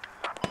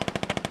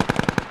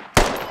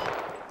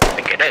 I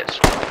think it is.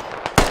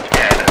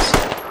 Yeah, it is.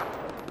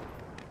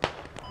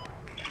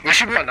 We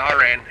should be on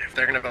our end if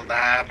they're gonna build the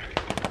hab.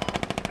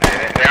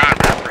 They're on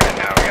top right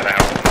now. We gotta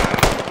help them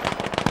out.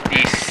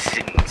 These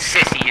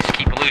sissies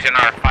keep losing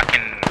our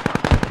fucking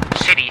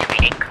cities, we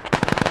think.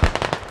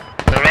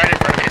 They're right in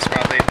front of me,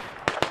 squad lead.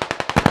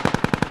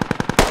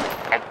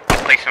 I'll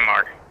place some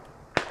mark.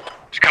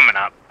 It's coming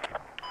up.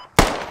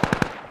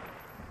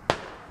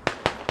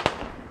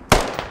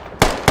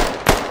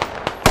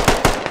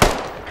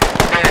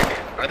 Nick,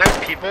 are there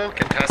people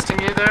contesting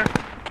you there?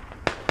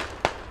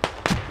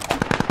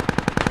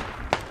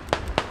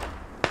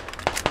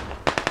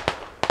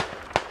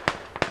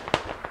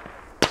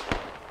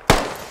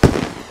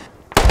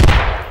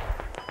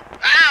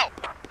 Ow!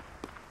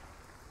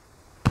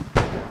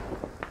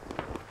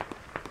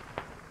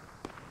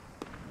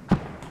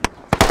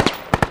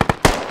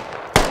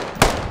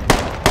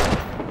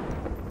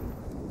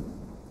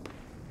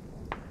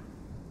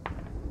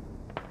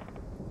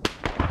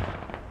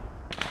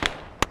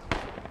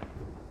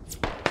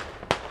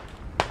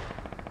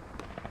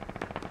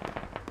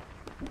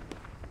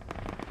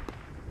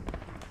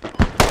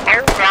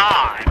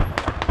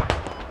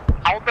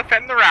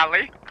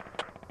 rally.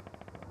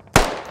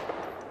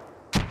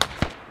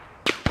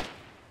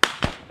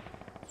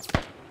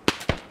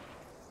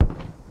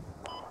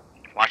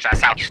 Watch that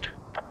southeast.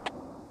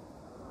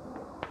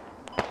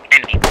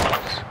 Enemy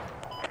close.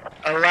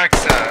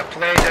 Alexa,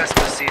 play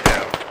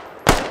Despacito.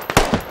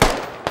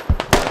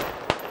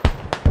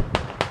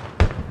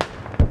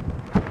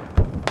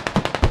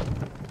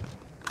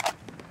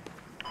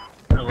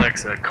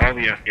 Alexa, call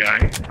the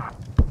FBI.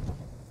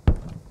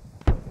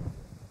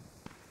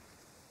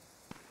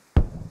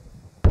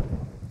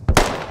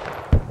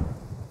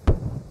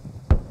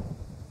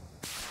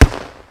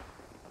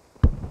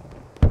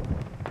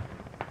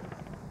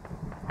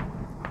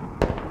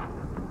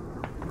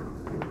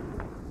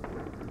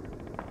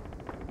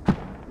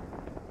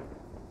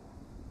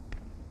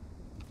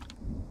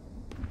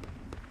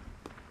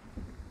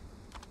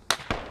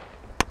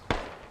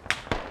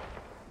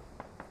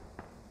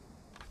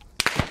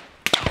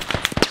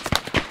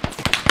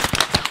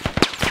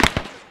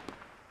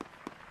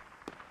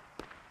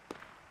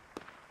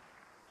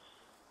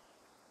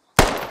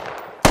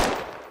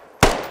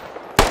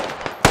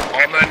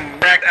 On the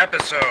next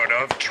episode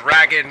of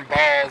Dragon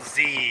Ball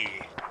Z.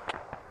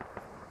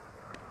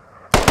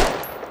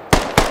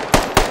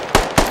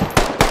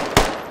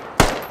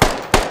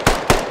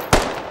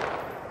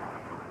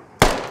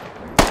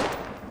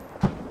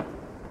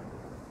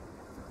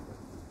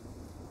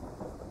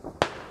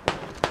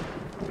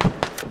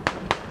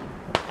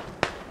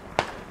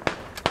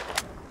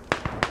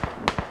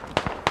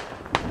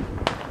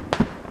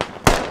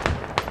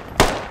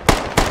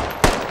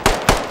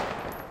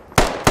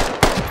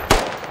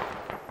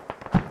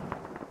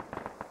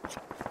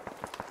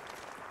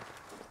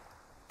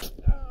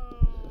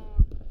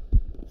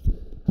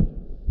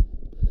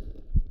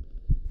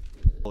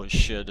 Holy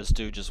shit, this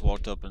dude just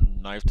walked up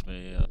and knifed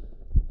me.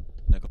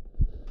 Nigga.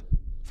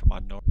 From my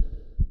north.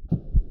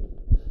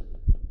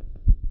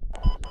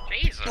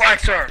 Jesus. Black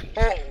Star!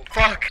 Oh,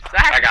 fuck!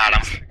 I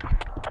got him.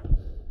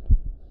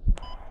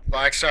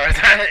 Black Star,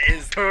 that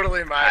is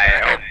totally my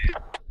bad.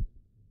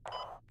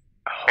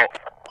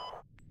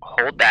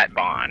 Hold that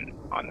bond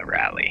on the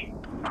rally.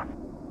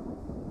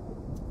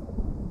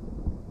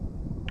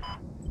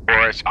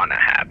 Or it's on a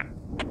hab.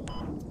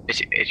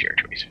 It's your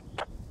choice.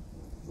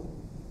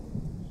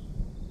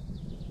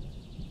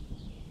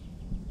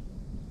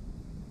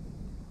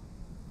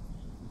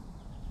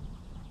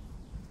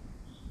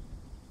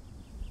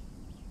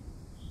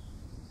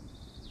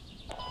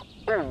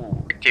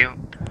 Ooh, good deal.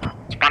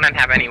 Spawn and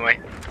hab anyway.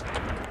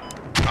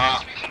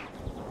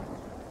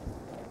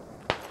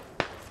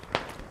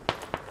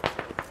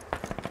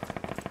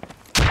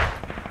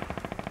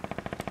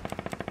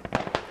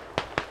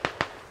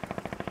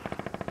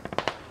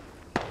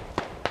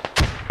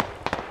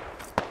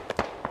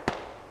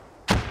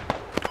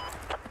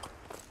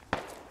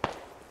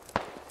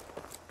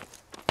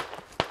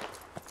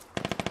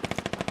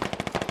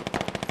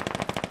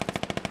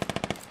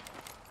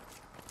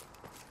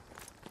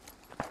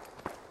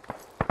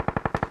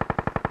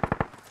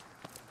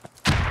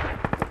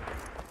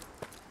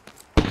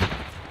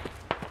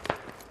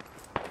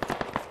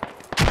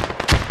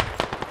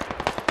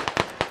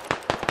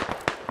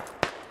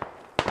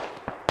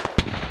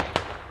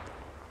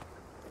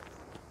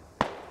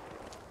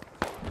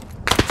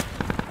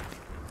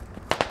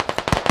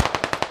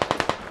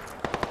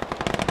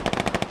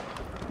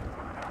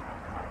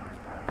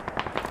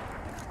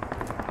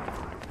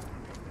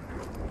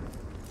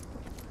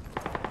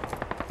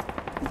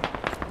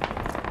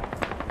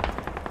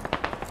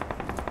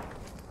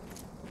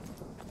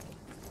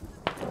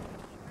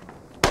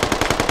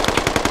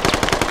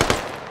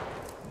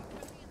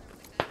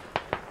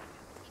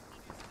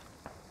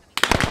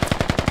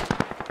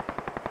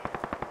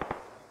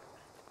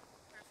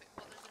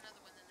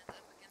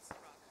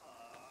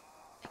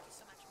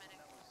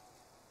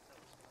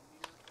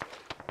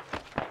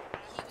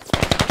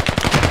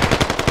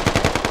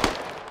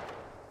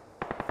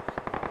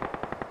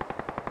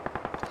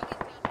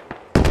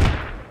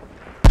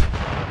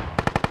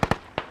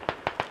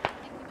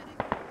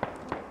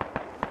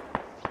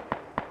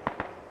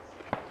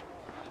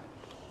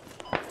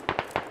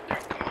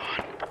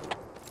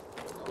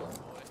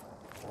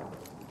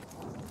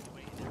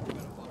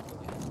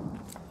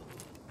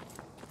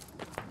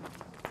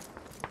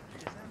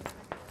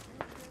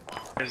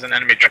 There's an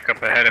enemy truck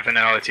up ahead if an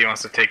LT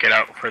wants to take it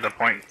out for the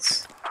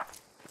points.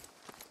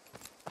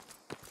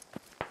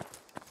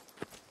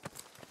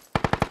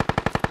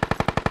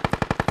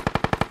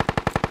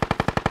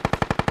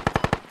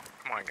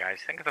 Come on guys,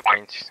 think of the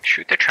points.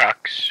 Shoot the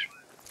trucks.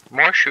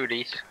 More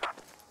shooties.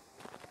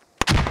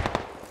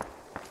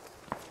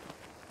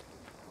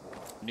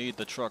 Need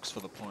the trucks for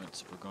the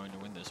points if we're going to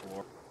win this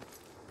war.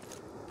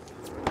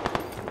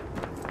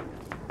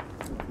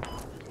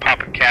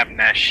 Pop a cap in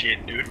that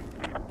shit, dude.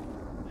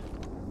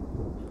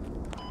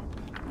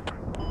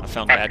 I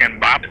found that. Fucking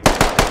bop.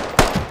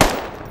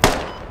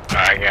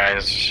 Alright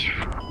guys,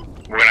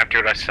 we're gonna have to do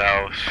it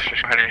ourselves.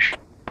 Just finish.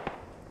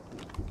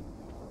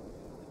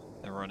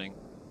 They're running.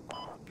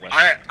 West.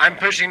 I'm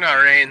pushing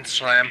our range,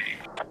 Slam.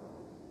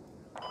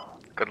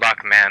 Good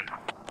luck, man.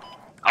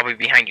 I'll be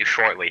behind you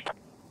shortly.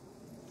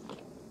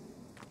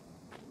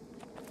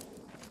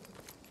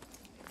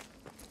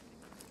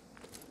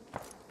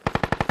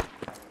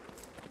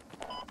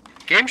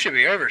 Game should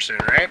be over soon,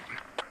 right?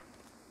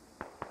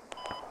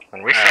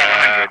 When we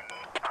sell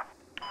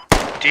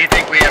 100. Do you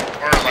think we have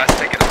more or less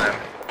taken than them?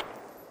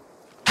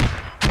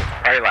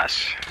 Probably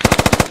less.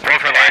 Roll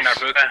for line,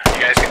 Narbuka.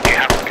 You guys, do you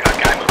have a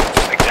guy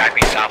moving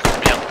exactly south of the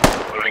mill?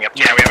 Moving up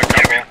to Yeah, we have a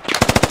couple.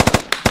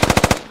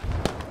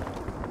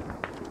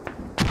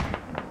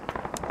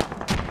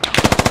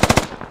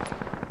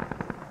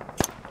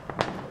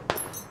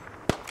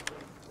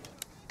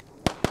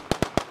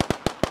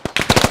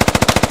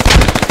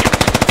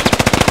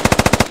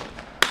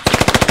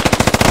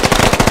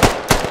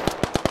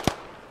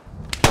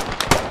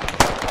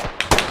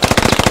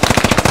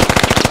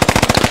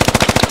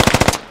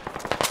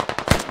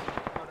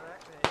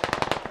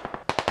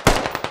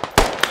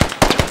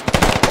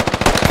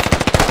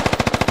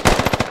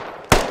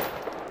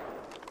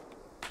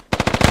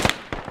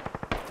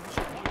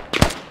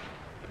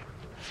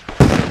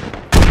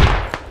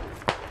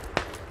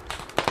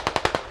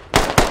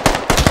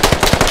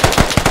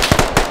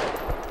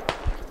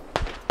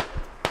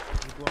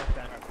 You blow up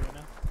that right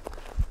now?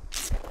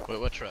 Wait,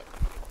 what truck?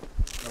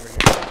 Over here.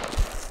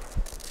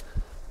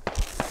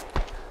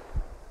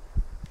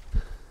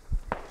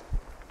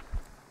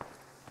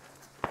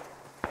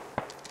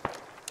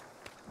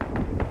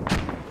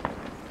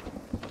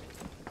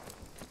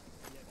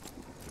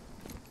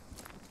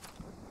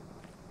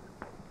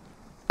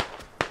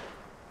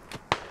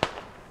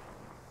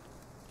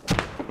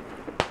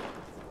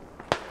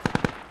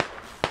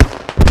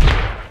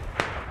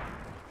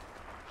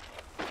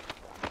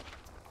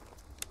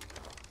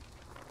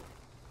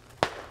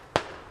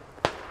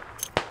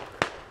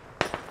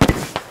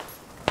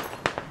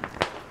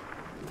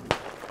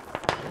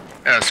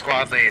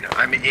 Squad lead,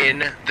 I'm in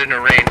the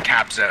Narain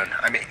cap zone.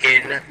 I'm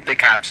in the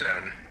cap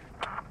zone.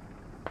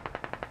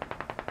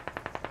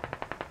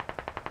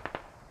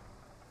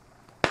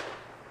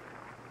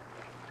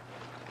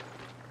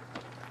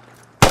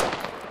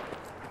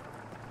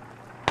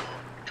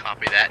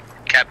 Copy that.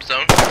 Cap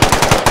zone.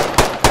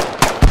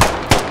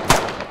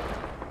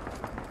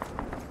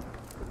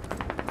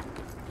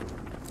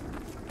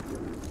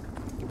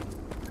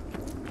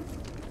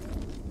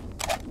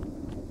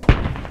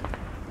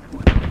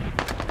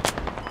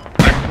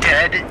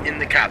 Dead in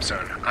the cap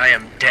zone. I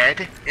am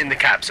dead in the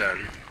cap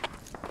zone.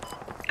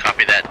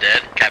 Copy that.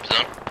 Dead. Cap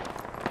zone.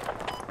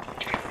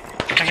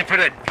 Can you put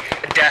a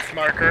death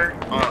marker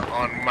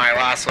on my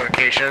last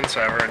location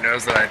so everyone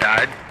knows that I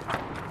died?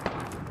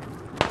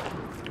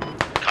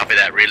 Copy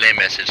that. Relay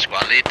message.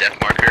 Squad lead. Death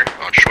marker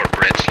on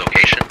Shortbread's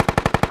location.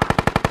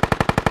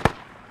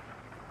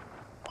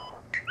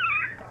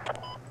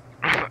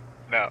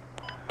 No.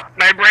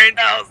 My brain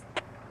knows.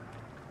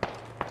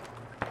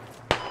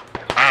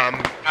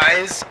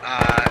 Guys,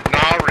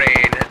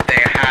 Narain,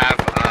 they have,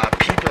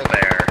 people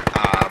there,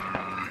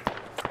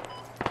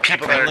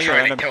 people that are Friendly or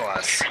trying to enemy? kill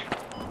us.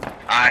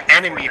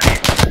 Enemy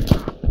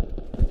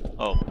people.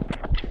 Oh.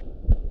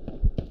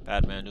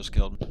 Bad man just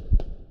killed me.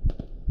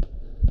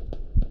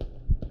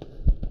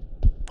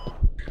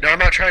 No, I'm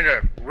not trying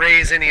to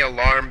raise any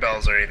alarm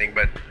bells or anything,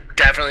 but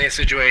definitely a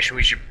situation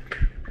we should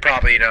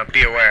probably,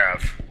 be aware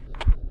of.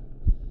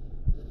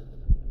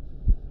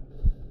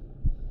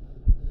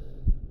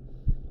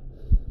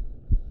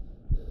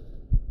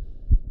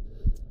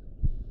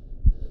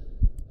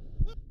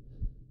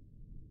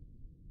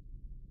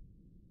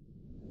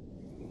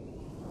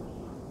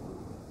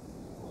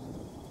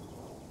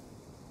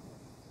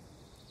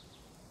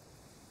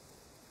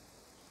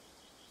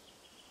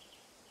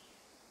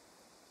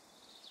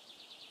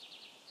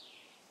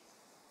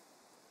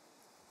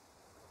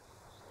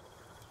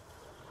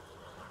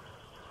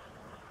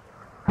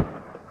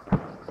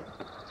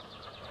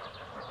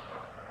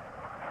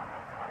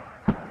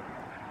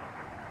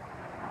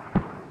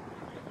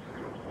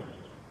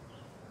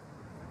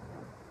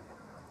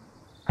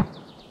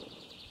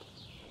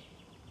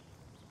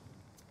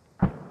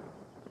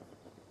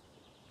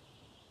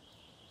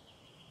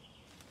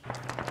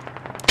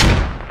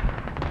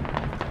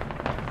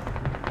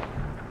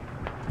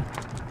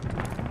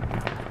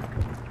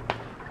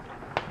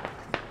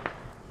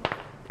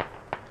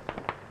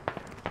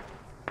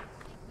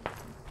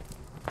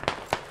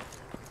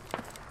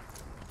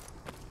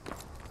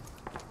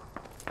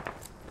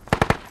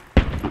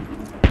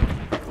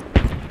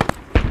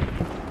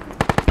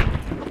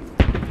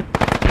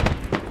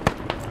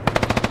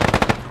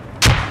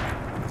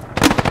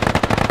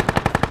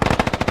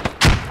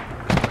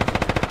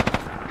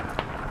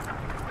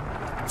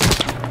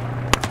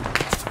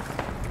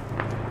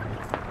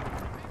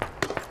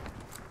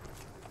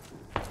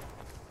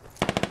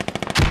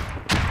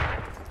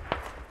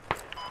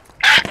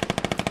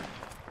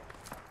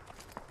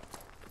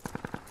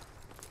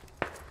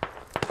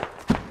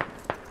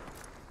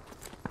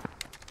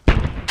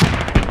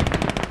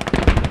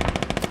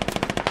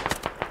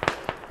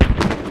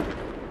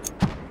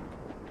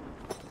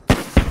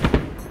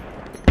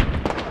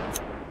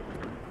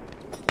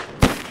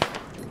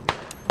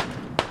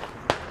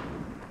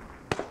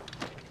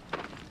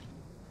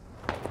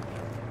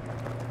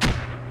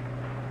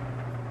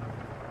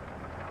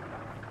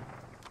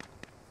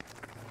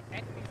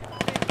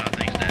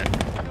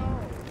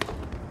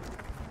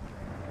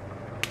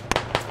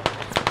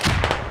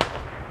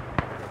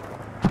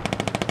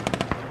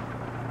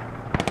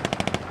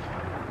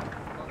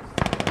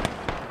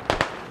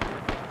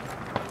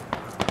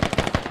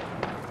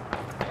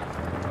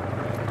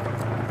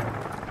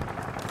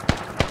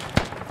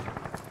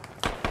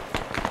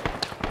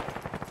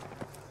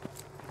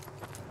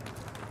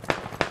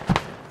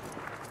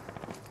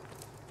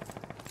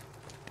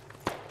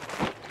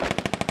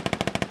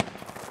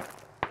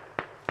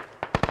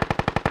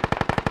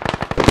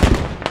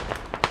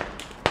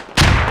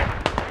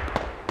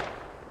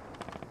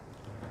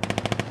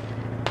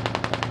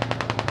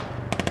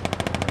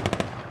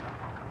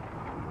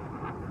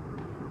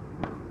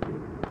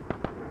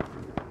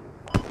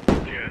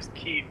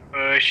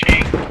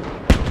 pushing.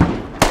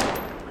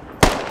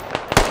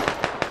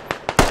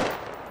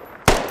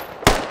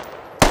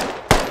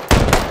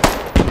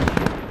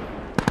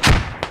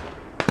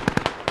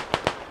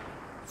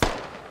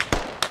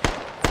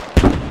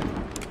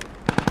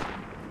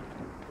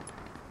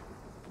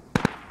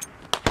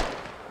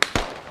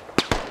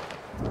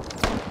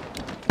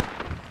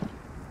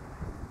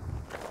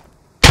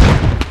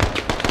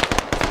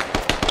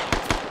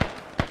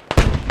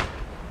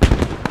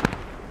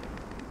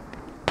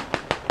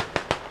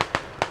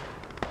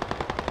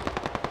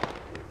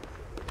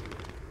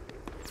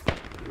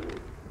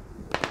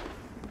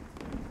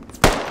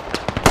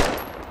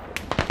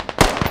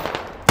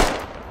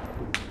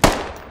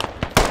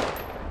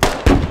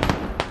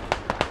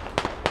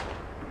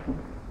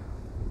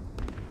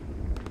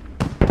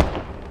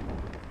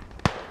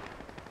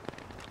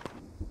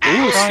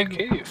 Ooh, sick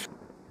cave.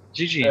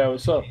 GG. Yeah,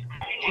 what's up?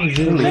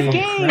 Fucking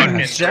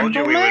told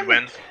you we would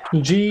win.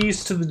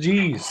 G's to the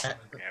G's. Yeah,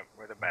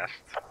 we're the best.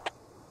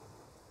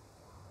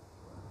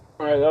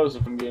 Alright, that was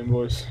a fun game,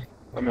 boys.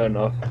 I'm heading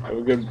off. Have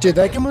a good. Dude,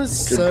 that game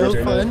was good so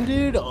Thursday fun, night.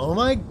 dude. Oh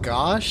my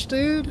gosh,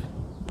 dude.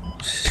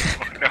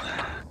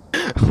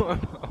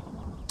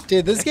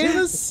 Dude, this game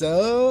is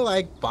so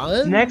like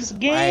fun. Next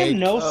game,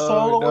 no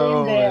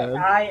soloing the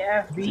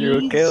IFBs.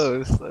 0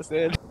 kills. That's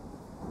it.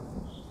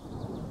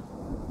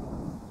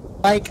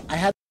 Like I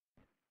had